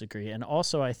disagree, and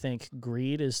also I think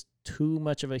greed is too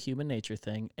much of a human nature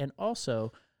thing, and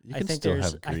also. You I can think still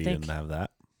there's- have I greed think- and have that.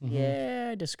 Mhm. Yeah,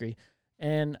 I disagree.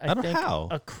 And I don't think how.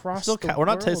 across Still, the we're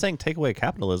not world, saying take away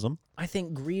capitalism. I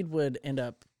think greed would end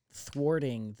up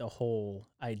thwarting the whole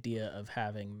idea of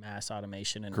having mass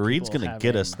automation and Greed's people going to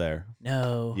get us having- there.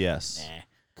 No. Yes. Nah.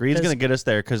 Greed's 'Cause going to get us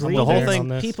there because Greed the whole is thing. on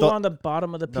this. people the- on the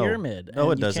bottom of the No. pyramid. No,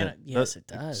 and it you doesn't. can't- Yes, it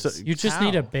does. so- You just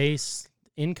need a How? base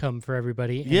income for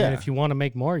everybody. And Yeah. then if you want to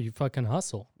make more, you fucking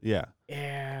hustle. Yeah.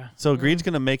 Yeah. So greed's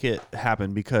going to make it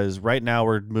happen because right now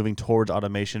we're moving towards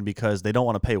automation because they don't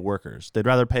want to pay workers. They'd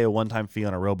rather pay a one-time fee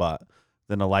on a robot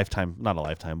than a lifetime, not a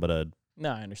lifetime, but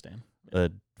No, I understand.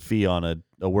 a fee on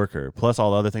a worker, plus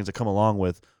all the other things that come along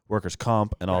with workers'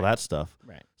 comp and all Right. that stuff.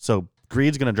 Right. So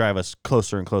greed's going to drive us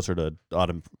closer and closer to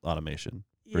automation.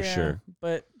 For Yeah, sure.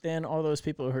 But then all those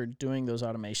people who are doing those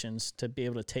automations to be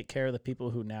able to take care of the people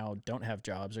who now don't have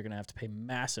jobs are going to have to pay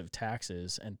massive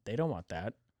taxes, and they don't want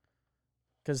that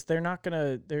because they're not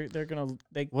gonna. They're gonna.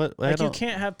 They What? I like you don't-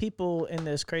 can't have people in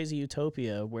this crazy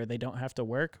utopia where they don't have to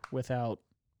work without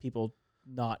people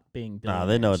not being billionaires. Nah,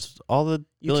 they know it's all the.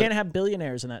 You can't have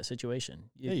billionaires in that situation.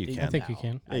 Yeah, you can. I think you No,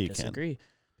 can. Yeah, I you can. disagree.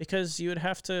 Because you would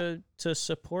have to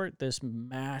support this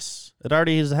mass. It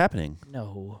already is happening.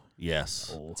 No.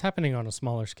 Yes, No. It's happening on a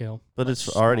smaller scale. but Much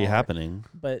it's already smaller. happening.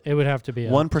 But It would have to be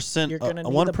 1%. you're going to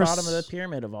need 1%. the bottom of the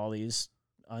pyramid of all these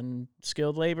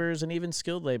unskilled laborers and even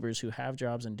skilled laborers who have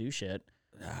jobs and do shit.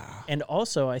 And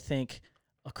also, I think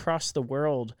across the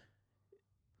world,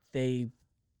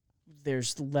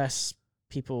 there's less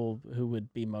people who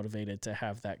would be motivated to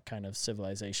have that kind of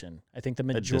civilization. I think the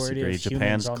majority of disagree.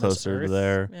 humans Japan's on closer to this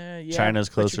there. earth, yeah, China's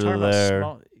but you're closer to talking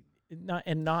about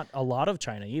there. not a lot of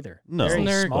China either. No. Very Isn't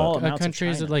there small a amounts country,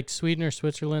 of is it China. like Sweden or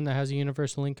Switzerland that has a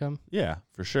universal income? Yeah,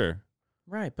 for sure.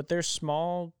 Right, but there's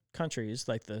small countries,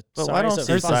 like the But size I don't of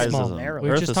see Earth is fucking sizes. small. Maryland. We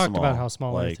Earth just is talked about small. how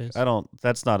small like, Earth is. I don't.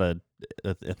 That's not a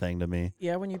thing to me.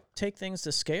 Yeah, when you take things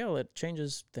to scale, it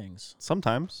changes things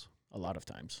Sometimes. a lot of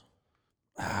times.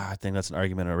 I think that's an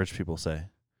argument that rich people say.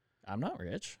 I'm not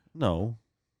rich. No.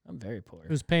 I'm very poor.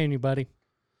 Who's paying you, buddy?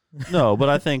 No, but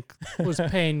I think Who's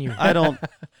paying you?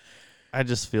 I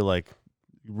just feel like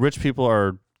rich people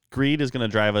are greed is going to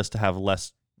drive us to have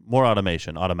more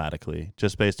automation automatically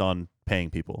just based on paying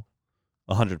people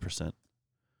 100%.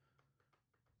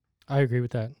 I agree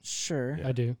with that. Sure. Yeah.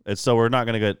 I do. It's so we're not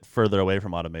going to get further away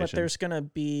from automation. But there's going to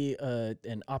be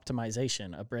an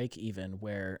optimization, a break even,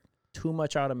 where too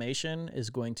much automation is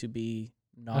going to be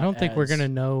not I don't think we're as- going to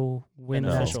know when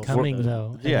that's beneficial for coming, the-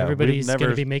 though. And Yeah, we've everybody's going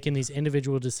never- to be making these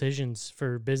individual decisions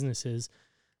for businesses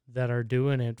that are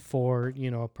doing it for,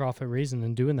 a profit reason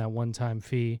and doing that one-time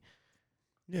fee.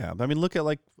 Yeah, I mean, look at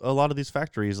like a lot of these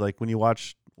factories. Like when you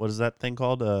watch, what is that thing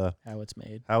called? how it's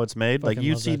made. How it's made. Like Fucking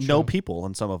you love see that no show. people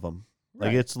in some of them. Like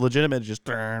Right. it's legitimate. Just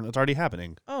it's already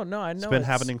happening. Oh no, I know been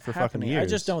happening for fucking I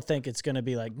just years. don't think it's going to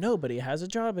be like nobody has a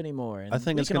job anymore. And I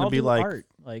think we it's can gonna all be do like- art.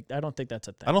 Like I don't think that's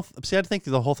a thing. I don't see. I think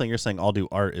the whole thing you're saying, "I'll do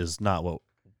art," is not what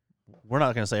we're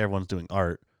not going to say. Everyone's doing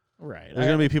art. Right. There's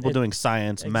going to be people doing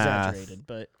science, math, exaggerated,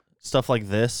 but stuff like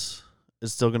this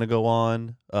is still going to go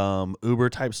on. Uber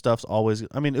type stuff's always.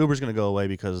 I mean, Uber's going to go away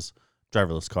because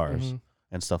driverless cars Mhm.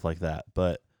 and stuff like that.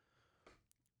 But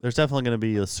there's definitely going to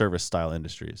be a service style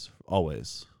industries.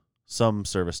 Always some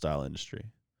service style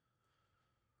industry.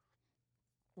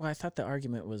 well, I thought the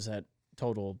argument was that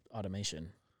total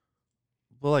automation,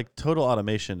 Well, like total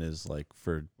automation is like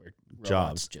for where Jobs.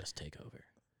 robots just take over,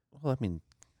 well, I mean,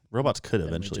 robots could Then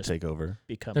we eventually just take over.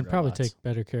 become. They'd probably robots. take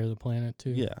better care of the planet,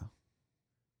 too. Yeah.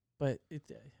 But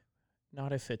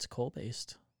not if it's coal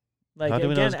based. Like How do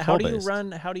we know again, it's how do you coal-based?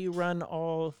 run? How do you run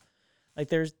all? Like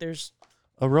there's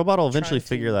A robot will eventually Trying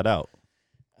figure to- that out.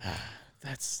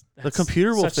 that's The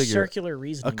computer will such figure- circular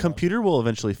reasoning. A though. computer will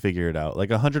eventually figure it out, like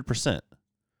 100%.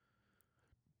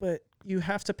 But you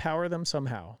have to power them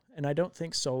somehow, and I don't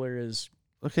think solar is.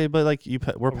 Okay, but like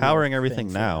we're real powering thing everything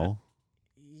for now.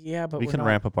 Yeah, but We we're can not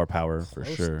ramp up our power for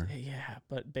close- sure. Yeah,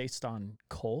 but based on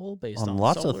coal, based On on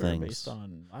lots of solar, things. based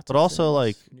on lots But of also,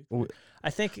 like, things, nuclear. I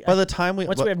think By the time we,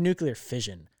 once but we have nuclear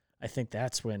fission, I think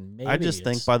that's when maybe I just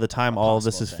think it's by the time a all of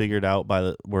this possible is thing. figured out,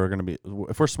 we're gonna be,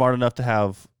 if we're smart enough to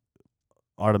have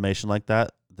automation like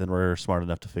that, then we're smart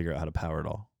enough to figure out how to power it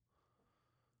all.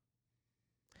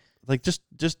 Like just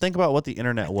think about what the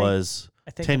internet think- was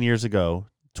I think 10 years ago,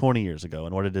 20 years ago,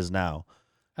 and what it is now.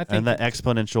 I think And that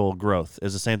exponential growth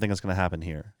is the same thing that's going to happen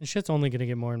here. the shit's only going to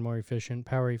get more and more efficient,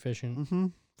 power efficient. Mm-hmm.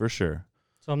 For sure.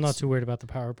 So I'm not too worried about the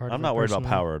power part. I'm of it not worried about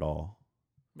personally. power at all.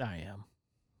 I am.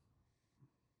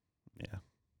 Yeah.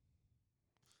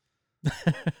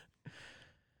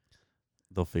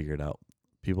 They'll figure it out.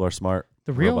 People are smart.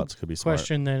 The real Robots could be smart.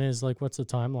 question then is like, what's the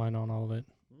timeline on all of it?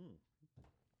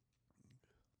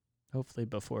 Hopefully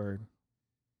before.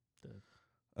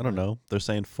 I don't know. They're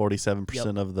saying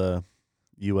 47% of the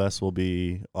U.S. will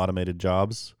be automated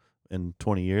jobs in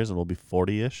 20 years, and we'll be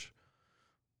 40-ish.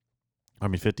 I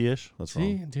mean, 50-ish. That's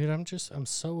See, wrong. dude, I'm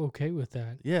so okay with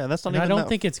that. Yeah, that's not And even I don't that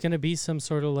think it's going to be some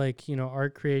sort of like,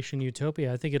 art creation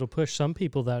utopia. I think it'll push some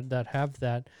people that have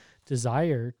that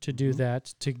desire to do Mhm.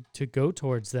 that, to go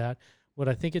towards that. What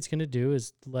I think it's going to do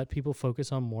is let people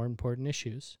focus on more important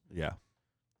issues. Yeah.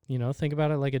 Think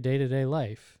about it like a day-to-day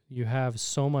life. You have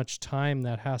so much time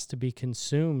that has to be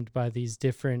consumed by these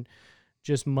different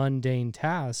just mundane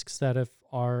tasks that if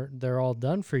they're all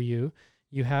done for you,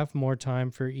 you have more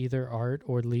time for either art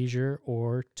or leisure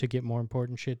or to get more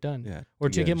important shit done. Yeah. Or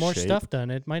to get get in more shape. stuff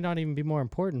done. It might not even be more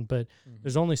important, but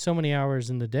there's only so many hours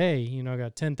in the day. I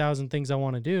got 10,000 things I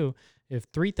want to do. If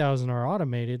 3,000 are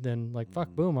automated, then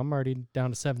fuck, Mhm. boom, I'm already down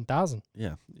to 7,000.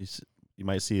 Yeah. You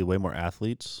might see way more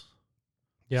athletes.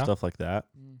 Yeah. Stuff like that.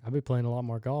 I'd be playing a lot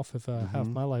more golf if half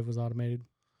Mhm. my life was automated.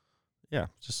 Yeah.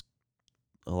 Just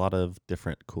a lot of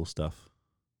different cool stuff.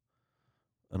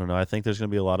 I don't know. I think there's going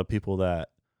to be a lot of people that,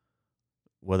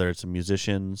 whether it's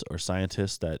musicians or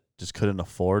scientists, that just couldn't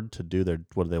afford to do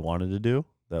what they wanted to do,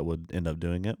 that would end up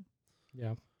doing it.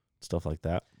 Yeah. Stuff like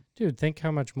that. Dude, think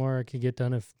how much more I could get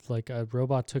done if a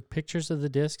robot took pictures of the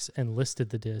discs and listed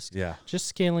the discs. Yeah. Just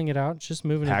scaling it out, just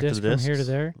moving Pack a the disc from here to discs,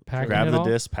 there, packing Grab it the all,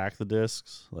 disc, pack the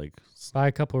discs. buy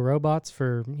a couple of robots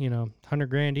for,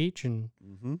 $100,000 each, and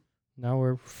now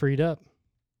we're freed up.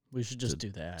 We should just do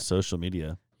that. Social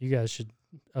media. You guys should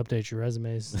update your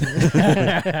resumes.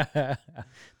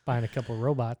 Buying a couple of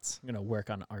robots. I'm gonna work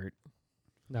on art.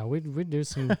 No, we'd do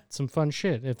some fun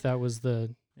shit if that was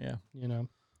Yeah,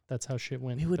 that's how shit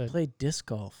went. we would but play disc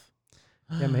golf.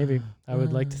 yeah, maybe. I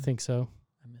would like to think so.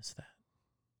 miss that.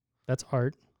 That's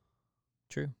art.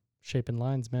 True. Shaping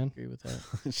lines, man. Agree with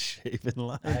that. Shaping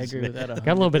lines. I agree with that. Got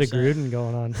a little bit of Gruden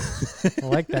going on. I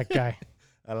like that guy.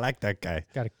 I like that guy.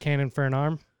 Got a cannon for an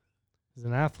arm. He's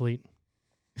an athlete.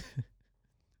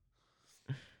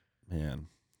 Man,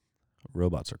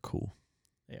 robots are cool.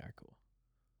 They are cool.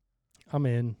 I'm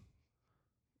in.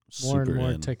 More Super and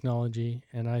more in. technology,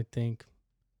 and I think,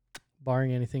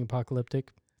 barring anything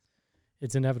apocalyptic,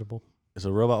 it's inevitable. Is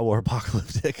a robot war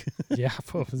apocalyptic? Yeah,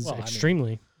 Well, I mean,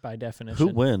 extremely. By definition.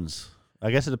 Who wins? I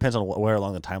guess it depends on where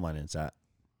along the timeline it's at.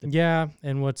 Yeah,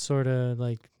 and what sort of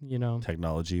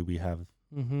Technology we have.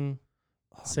 mm-hmm,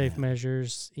 Oh, safe man.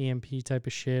 measures, EMP type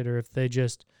of shit, or if they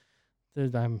just,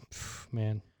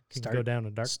 man, can go down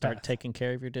a dark Start path. taking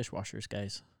care of your dishwashers,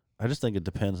 guys. I just think it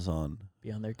depends on.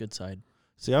 Be on their good side.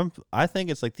 See, I think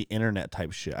it's like the internet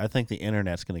type shit. I think the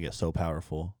internet's going to get so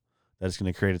powerful that it's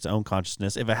going to create its own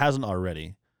consciousness if it hasn't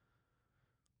already.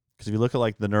 Because if you look at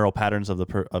like the neural patterns of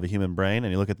a human brain,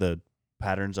 and you look at the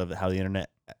patterns of how the internet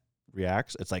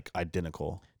reacts, it's like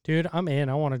identical. Dude, I'm in.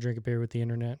 I want to drink a beer with the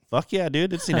internet. Fuck yeah,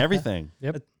 dude! It's seen everything.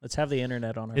 Yep. Let's have the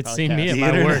internet on our It's podcast. seen me at The my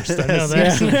internet worst. I know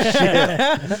has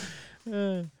that.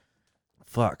 seen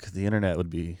Fuck, the internet would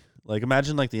be like,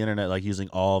 imagine like the internet like using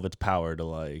all of its power to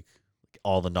like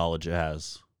all the knowledge it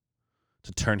has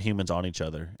to turn humans on each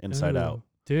other inside Ooh. out.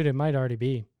 Dude, it might already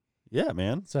be. Yeah,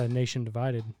 man. It's a nation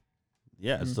divided.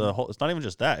 Yeah, it's the whole. It's not even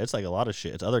just that. It's like a lot of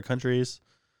shit. It's other countries.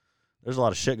 There's a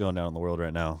lot of shit going down in the world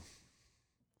right now.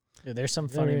 Dude, there's some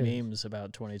There funny is. memes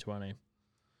about 2020.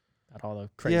 About all the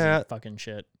crazy Yeah. fucking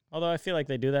shit. Although I feel like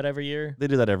they do that every year. They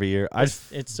do that every year.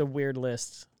 It's a weird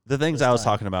list. The things this I was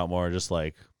time. talking about more are just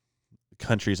like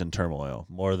countries in turmoil,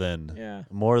 more than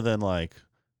like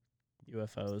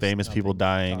UFOs. famous people nothing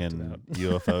dying talked and about.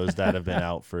 UFOs that have been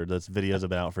out for those videos have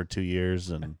been out for 2 years,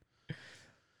 and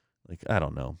like I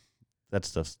don't know, that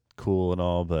stuff's cool and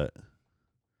all, but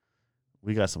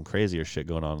we got some crazier shit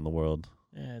going on in the world.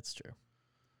 Yeah, it's true.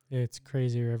 It's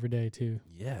crazier every day, too.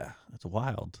 Yeah, it's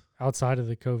wild. Outside of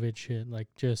the COVID shit,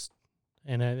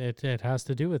 and it has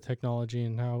to do with technology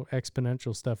and how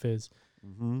exponential stuff is.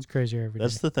 Mm-hmm. It's crazier every day.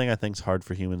 That's the thing I think is hard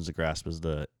for humans to grasp is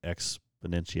the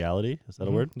exponentiality. Is that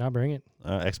a word? Now bring it.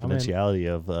 Exponentiality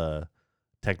of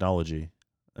technology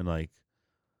and like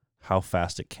how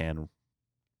fast it can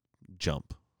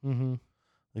jump. Mm-hmm.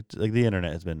 Like the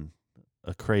internet has been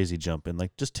a crazy jump in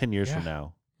like just 10 years from Yeah.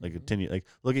 now. Like like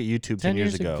look at YouTube 10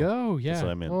 years ago. yeah. That's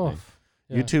what I meant. Oh, Like,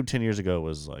 yeah. YouTube 10 years ago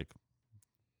was like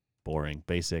boring,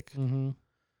 basic, Mm-hmm.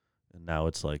 and now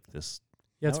it's like this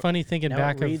Yeah, it's Now- funny thinking Now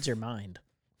back it reads of your mind,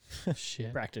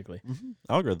 shit. practically.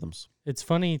 algorithms. It's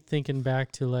funny thinking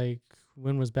back to like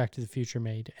when was Back to the Future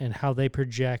made and how they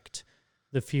project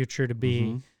the future to be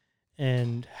Mhm.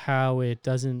 and how it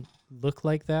doesn't look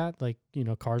like that. Like,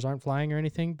 cars aren't flying or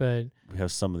anything, but We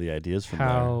have some of the ideas from there.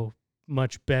 how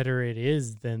much better it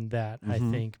is than that, I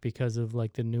Mhm. think, because of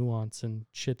like the nuance and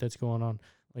shit that's going on.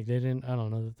 Like I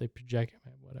don't know that they project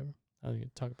it, whatever. I was going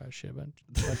to talk about shit, but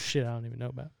shit I don't even know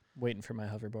about. Waiting for my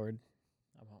hoverboard.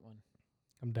 I want one.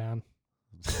 I'm down.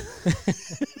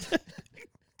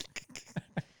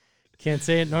 Can't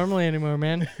say it normally anymore,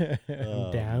 man. I'm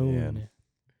Oh, down. man.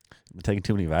 I've been taking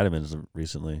too many vitamins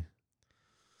recently.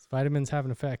 Vitamins have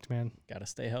an effect, man. Gotta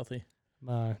stay healthy.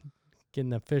 I'm getting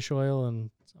the fish oil, and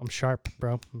I'm sharp,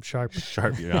 bro. I'm sharp.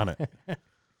 Sharp, you're on it.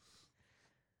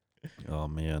 Oh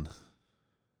man.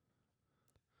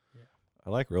 Yeah. I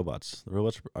like robots. The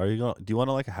robots. Do you want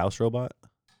to like a house robot?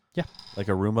 Yeah. Like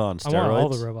a Roomba on I steroids. want all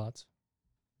the robots.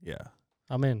 Yeah.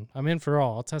 I'm in for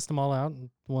all. I'll test them all out. And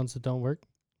the ones that don't work.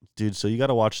 Dude, so you got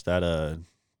to watch that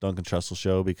Duncan Trussell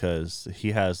show because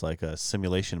he has like a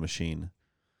simulation machine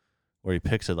where he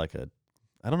picks it like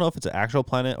I don't know if it's an actual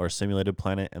planet or a simulated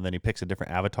planet, and then he picks a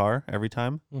different avatar every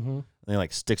time. Mm-hmm. And he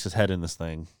like sticks his head in this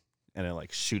thing, and it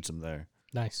like shoots him there,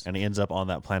 Nice. and he ends up on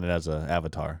that planet as a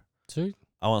avatar. Sweet.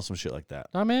 I want some shit like that.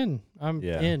 I'm in.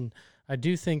 Yeah. In. I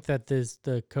do think that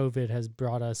the COVID has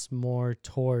brought us more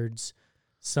towards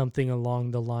something along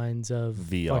the lines of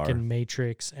VR. fucking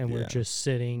Matrix, and we're Yeah. just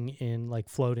sitting in like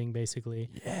floating basically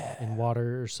Yeah. in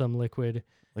water or some liquid.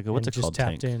 Like what's and it called? just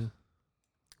tapped Tank? in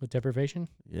with deprivation.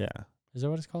 Yeah. Is that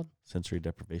what it's called? Sensory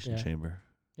deprivation Yeah. chamber.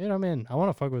 Yeah, I'm in. I want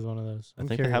to fuck with one of those. I I'm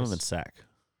think curious. they have them in SAC.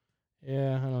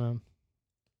 Yeah, I don't know.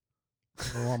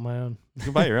 I want my own. You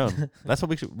can buy your own. That's what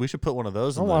we should put one of I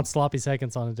those. don't want sloppy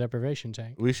seconds on a deprivation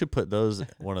tank. We should put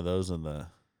one of those in the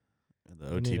We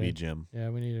need OTB a- gym. Yeah,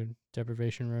 we need a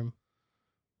deprivation room.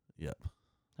 Yep.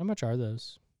 How much are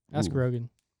those? Ask Ooh. Rogan.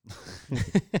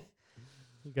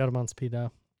 You got him on speed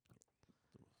dial.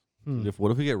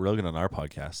 What if we get Rogan on our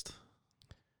podcast?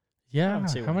 Yeah.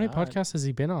 see How why many not. podcasts has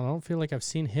he been on? I don't feel like I've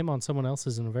seen him on someone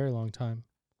else's in a very long time.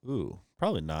 Ooh,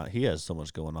 probably not. He has so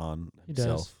much going on He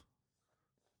himself. does.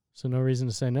 So no reason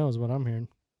to say no is what I'm hearing.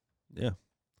 Yeah.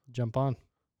 Jump on.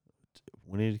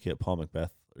 We need to get Paul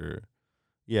Macbeth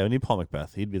we need Paul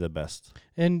Macbeth. He'd be the best.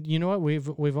 And you know what?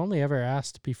 We've only ever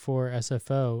asked before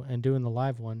SFO and doing the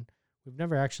live one. We've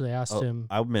never actually asked him.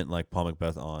 I meant like Paul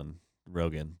Macbeth on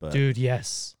Rogan, but Dude,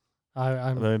 yes.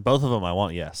 I mean, both of them I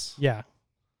want, yes. Yeah.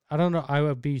 I don't know. I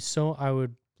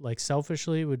would like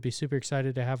selfishly would be super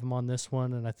excited to have him on this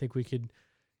one. And I think we could,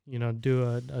 do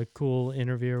a cool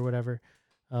interview or whatever.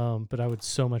 But I would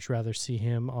so much rather see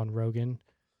him on Rogan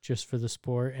just for the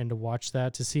sport and to watch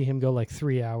that, to see him go like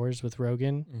 3 hours with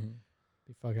Rogan. Mm-hmm.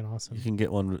 Be fucking awesome. You can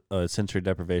get one sensory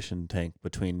deprivation tank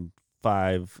between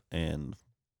 $5,000 and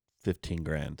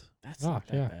 $15,000. That's not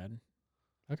that bad.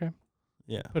 Okay.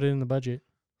 Yeah. Put it in the budget.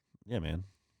 Yeah, man.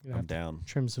 You're gonna I'm have to down.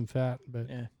 trim some fat, but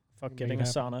Yeah. Fuck Make getting it a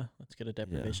happen. sauna. Let's get a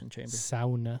deprivation chamber.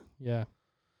 sauna. Yeah.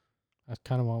 I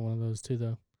kind of want one of those too,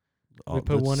 though. Oh, We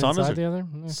put but one saunas inside are, the other.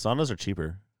 Saunas are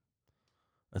cheaper.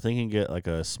 I think you can get like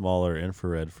a smaller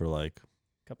infrared for like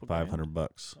Couple $500.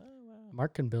 $500. Oh, wow.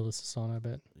 Mark can build us a sauna, I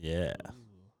bet. Yeah.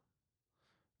 Ooh.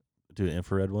 Do an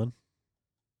infrared one?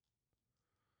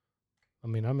 I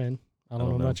mean, I'm in. I don't don't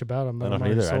know know. much about them, but I don't I'm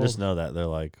already either. I just sold. know that they're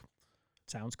like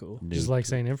Sounds cool. Just new. like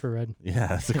saying infrared.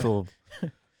 Yeah, it's a cool.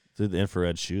 Dude, the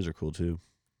infrared shoes are cool too.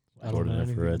 I don't Jordan know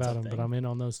anything infrared's about a them, but thing. I'm in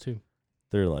on those too.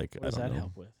 They're like What does I don't that know.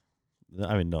 help with?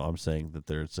 I mean, no, I'm saying that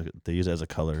they use it as a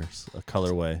colorway. It's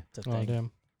a Oh, thing.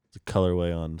 damn. It's a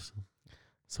colorway on. I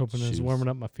was hoping it was Shoes. warming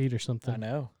up my feet or I something.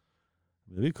 know.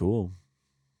 It'd be cool.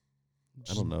 I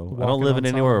Just don't know. I walking don't live on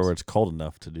in anywhere saunas. where it's cold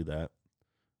enough to do that.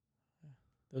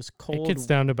 Those It cold, gets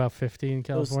down to about 50 in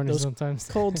California those sometimes.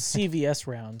 cold CVS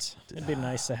rounds. It'd be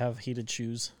nice to have heated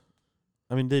shoes.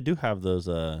 I mean, they do have those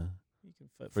You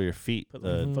can for your feet. put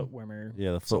The, like foot warmer.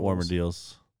 yeah, the foot warmer soles.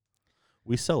 deals.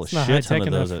 We sell It's a not shit ton high-tech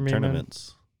of those enough at for me, man.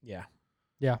 tournaments. Yeah.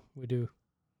 Yeah, we do.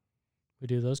 We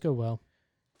do. Those go well.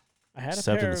 I had a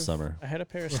Except pair in the of, summer. I had a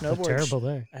pair of They're snowboard. terrible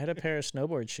there. I had a pair of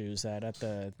snowboard shoes that at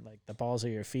the balls of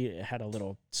your feet, it had a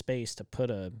little space to put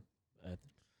a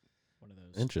one of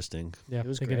those. Interesting. Yeah, It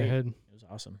was thinking great. ahead. It was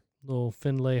awesome. Little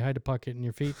Finlay hide pocket in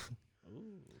your feet. Ooh.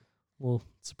 Little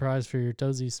surprise for your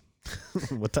toesies.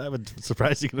 What type of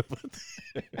surprise you gonna put?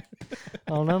 I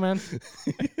don't know, man.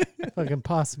 Fucking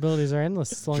possibilities are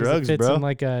endless as long Drugs, as it fits bro. in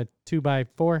like a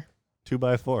 2x4.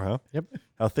 2x4, huh? Yep.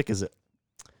 How thick is it?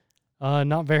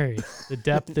 Not very. The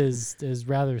depth is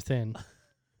rather thin.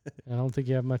 I don't think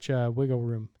you have much wiggle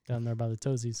room down there by the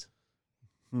toesies.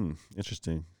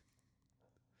 Interesting.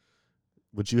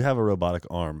 Would you have a robotic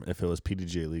arm if it was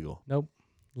PDGA legal?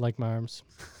 Like my arms.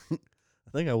 I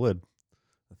think I would.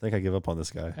 I think I give up on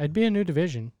this guy. It'd be a new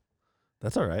division.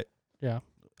 That's all right. Yeah,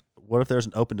 What if there's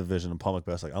an open division and Paul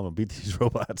Macbeth's like, I'm gonna beat these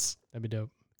robots? that'd be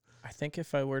dope. I think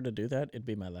if I were to do that, it'd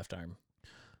be my left arm.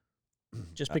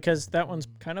 Just because that one's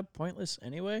kind of pointless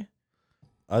anyway.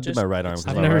 I'd do just- my right arm. it's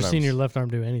 'cause I've my never right seen arm's- your left arm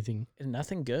do anything. And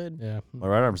nothing good. Yeah. My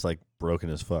right arm's like broken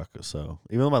as fuck. So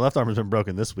even though my left arm has been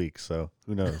broken this week, so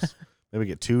who knows? Maybe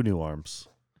get 2 new arms.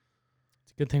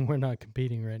 It's a good thing we're not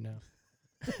competing right now.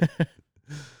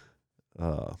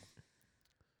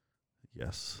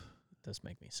 Yes. It does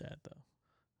make me sad though.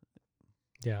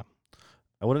 Yeah.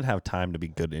 I wouldn't have time to be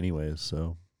good anyways.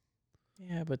 So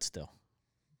Yeah, but still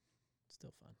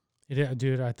fun.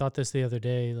 Dude, I thought this the other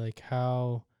day, like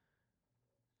how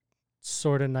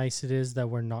sort of nice it is that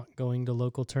we're not going to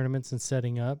local tournaments and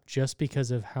setting up just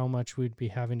because of how much we'd be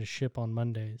having to ship on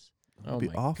Mondays. it'd Oh be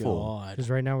my awful. god. Because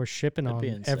right now we're shipping That'd be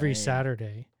on every insane.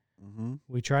 Saturday. Mm-hmm.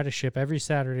 We try to ship every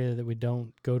Saturday that we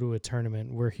don't go to a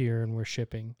tournament. We're here and we're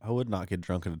shipping. I would not get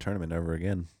drunk at a tournament ever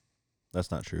again.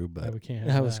 That's not true, Yeah, but we can't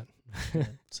That have was- that.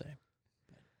 Same.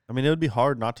 I mean, it would be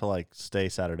hard not to like stay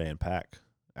Saturday and pack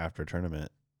after a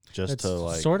tournament just That's to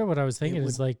like. sort of what I was thinking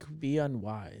is would like Be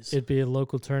unwise. it'd be a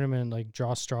local tournament, like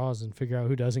draw straws and figure out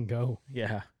who doesn't go.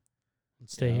 Yeah. And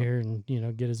stay Yeah. here and,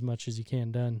 get as much as you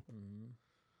can done. Mhm.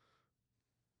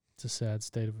 It's a sad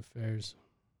state of affairs.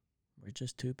 We're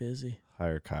just too busy.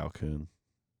 Hire Kyle Kuhn.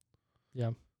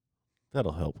 Yeah.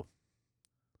 That'll help.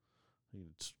 You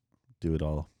can just do it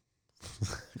all.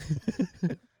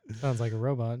 Sounds like a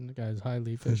robot. And the guy's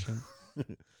highly efficient.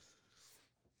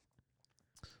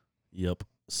 Yep.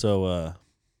 So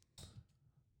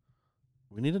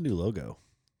we need a new logo.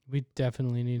 We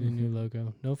definitely need a new Mhm.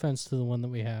 logo. No offense to the one that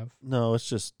we have. No, it's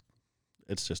just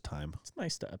time. It's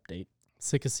nice to update.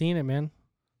 Sick of seeing it, man.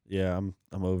 Yeah, I'm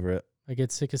over it. I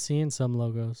get sick of seeing some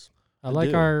logos. I I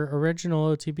like do. our original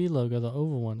OTB logo, the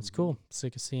oval one. It's Mhm. cool.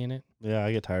 Sick of seeing it. Yeah,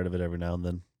 I get tired of it every now and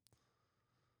then.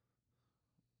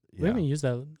 We haven't used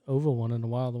that oval one in a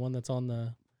while. The one that's on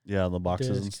the on the boxes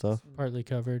disc, and stuff. partly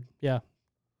covered. Yeah,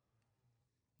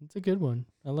 it's a good one.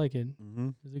 I like it. Mm-hmm.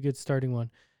 It's a good starting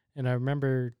one. And I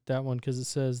remember that one because it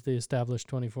says the established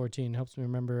 2014. Helps me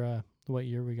remember what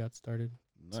year we got started.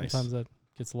 Nice. Sometimes that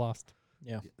gets lost.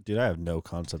 Yeah. Dude, I have no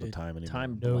concept of time anymore.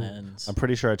 Time No. blends. I'm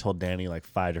pretty sure I told Danny like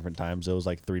 5 different times. It was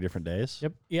like 3 different days.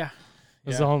 Yep. Yeah. It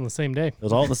was all on the same day. It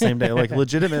was all on the same day. Like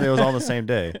legitimately, it was all on the same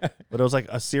day. But it was like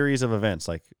a series of events.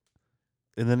 Like,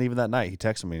 and then even that night, he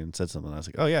texted me and said something. I was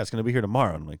like, "Oh yeah, it's gonna be here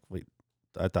tomorrow." I'm like, "Wait,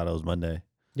 I thought it was Monday."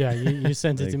 Yeah, you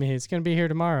sent it to Like- me. It's going to be here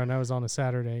tomorrow. And I was on a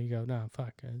Saturday. You go, no,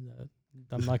 fuck.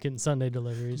 I'm not getting Sunday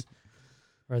deliveries.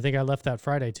 Or I think I left that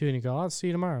Friday too. And you go, I'll see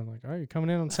you tomorrow. I'm like, are you coming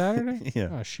in on Saturday? Yeah.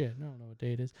 Oh, shit. I don't know what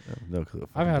day it is. No clue.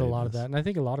 I've had a lot of that. And I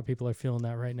think a lot of people are feeling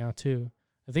that right now too.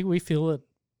 I think we feel it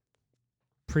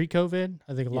pre-COVID.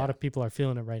 I think a lot Yeah. of people are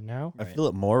feeling it right now. I feel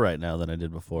it more right now than I did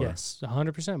before. Yes,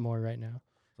 100% more right now.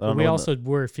 I don't But we know also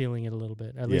were feeling it a little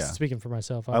bit. At least Yeah. speaking for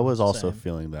myself. I was also Same.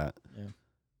 feeling that. Yeah.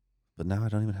 But now I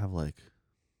don't even have like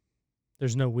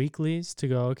There's no weeklies to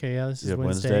go, okay, yeah, this is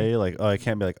Wednesday. Like, oh, I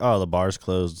can't be like, oh, the bar's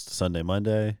closed Sunday,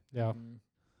 Monday. Yeah. Mm.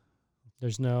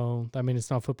 There's no, I mean, it's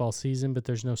not football season, but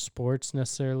there's no sports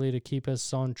necessarily to keep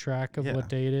us on track of Yeah. what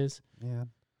day it is. Yeah.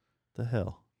 The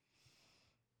hell?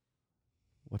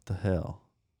 What the hell?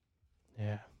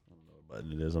 Yeah. I don't know what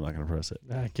button it is. I'm not going to press it.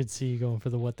 I could see you going for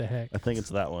the what the heck. I think it's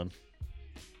that one.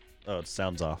 Oh, it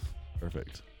sounds off.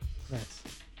 Perfect. Nice.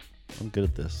 I'm good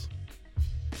at this.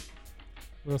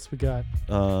 What else we got?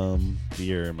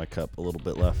 Beer in my cup, a little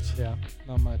bit left. Yeah,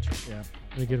 not much. Yeah.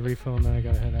 I get a refill and then I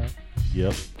got to head out.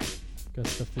 Yep. Got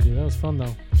stuff to do. That was fun,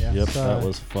 though. Yeah. Yep. So, That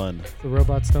was fun. If the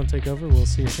robots don't take over, we'll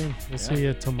see you soon. We'll see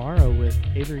you tomorrow with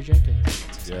Avery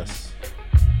Jenkins. Yes.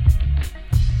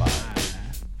 Bye.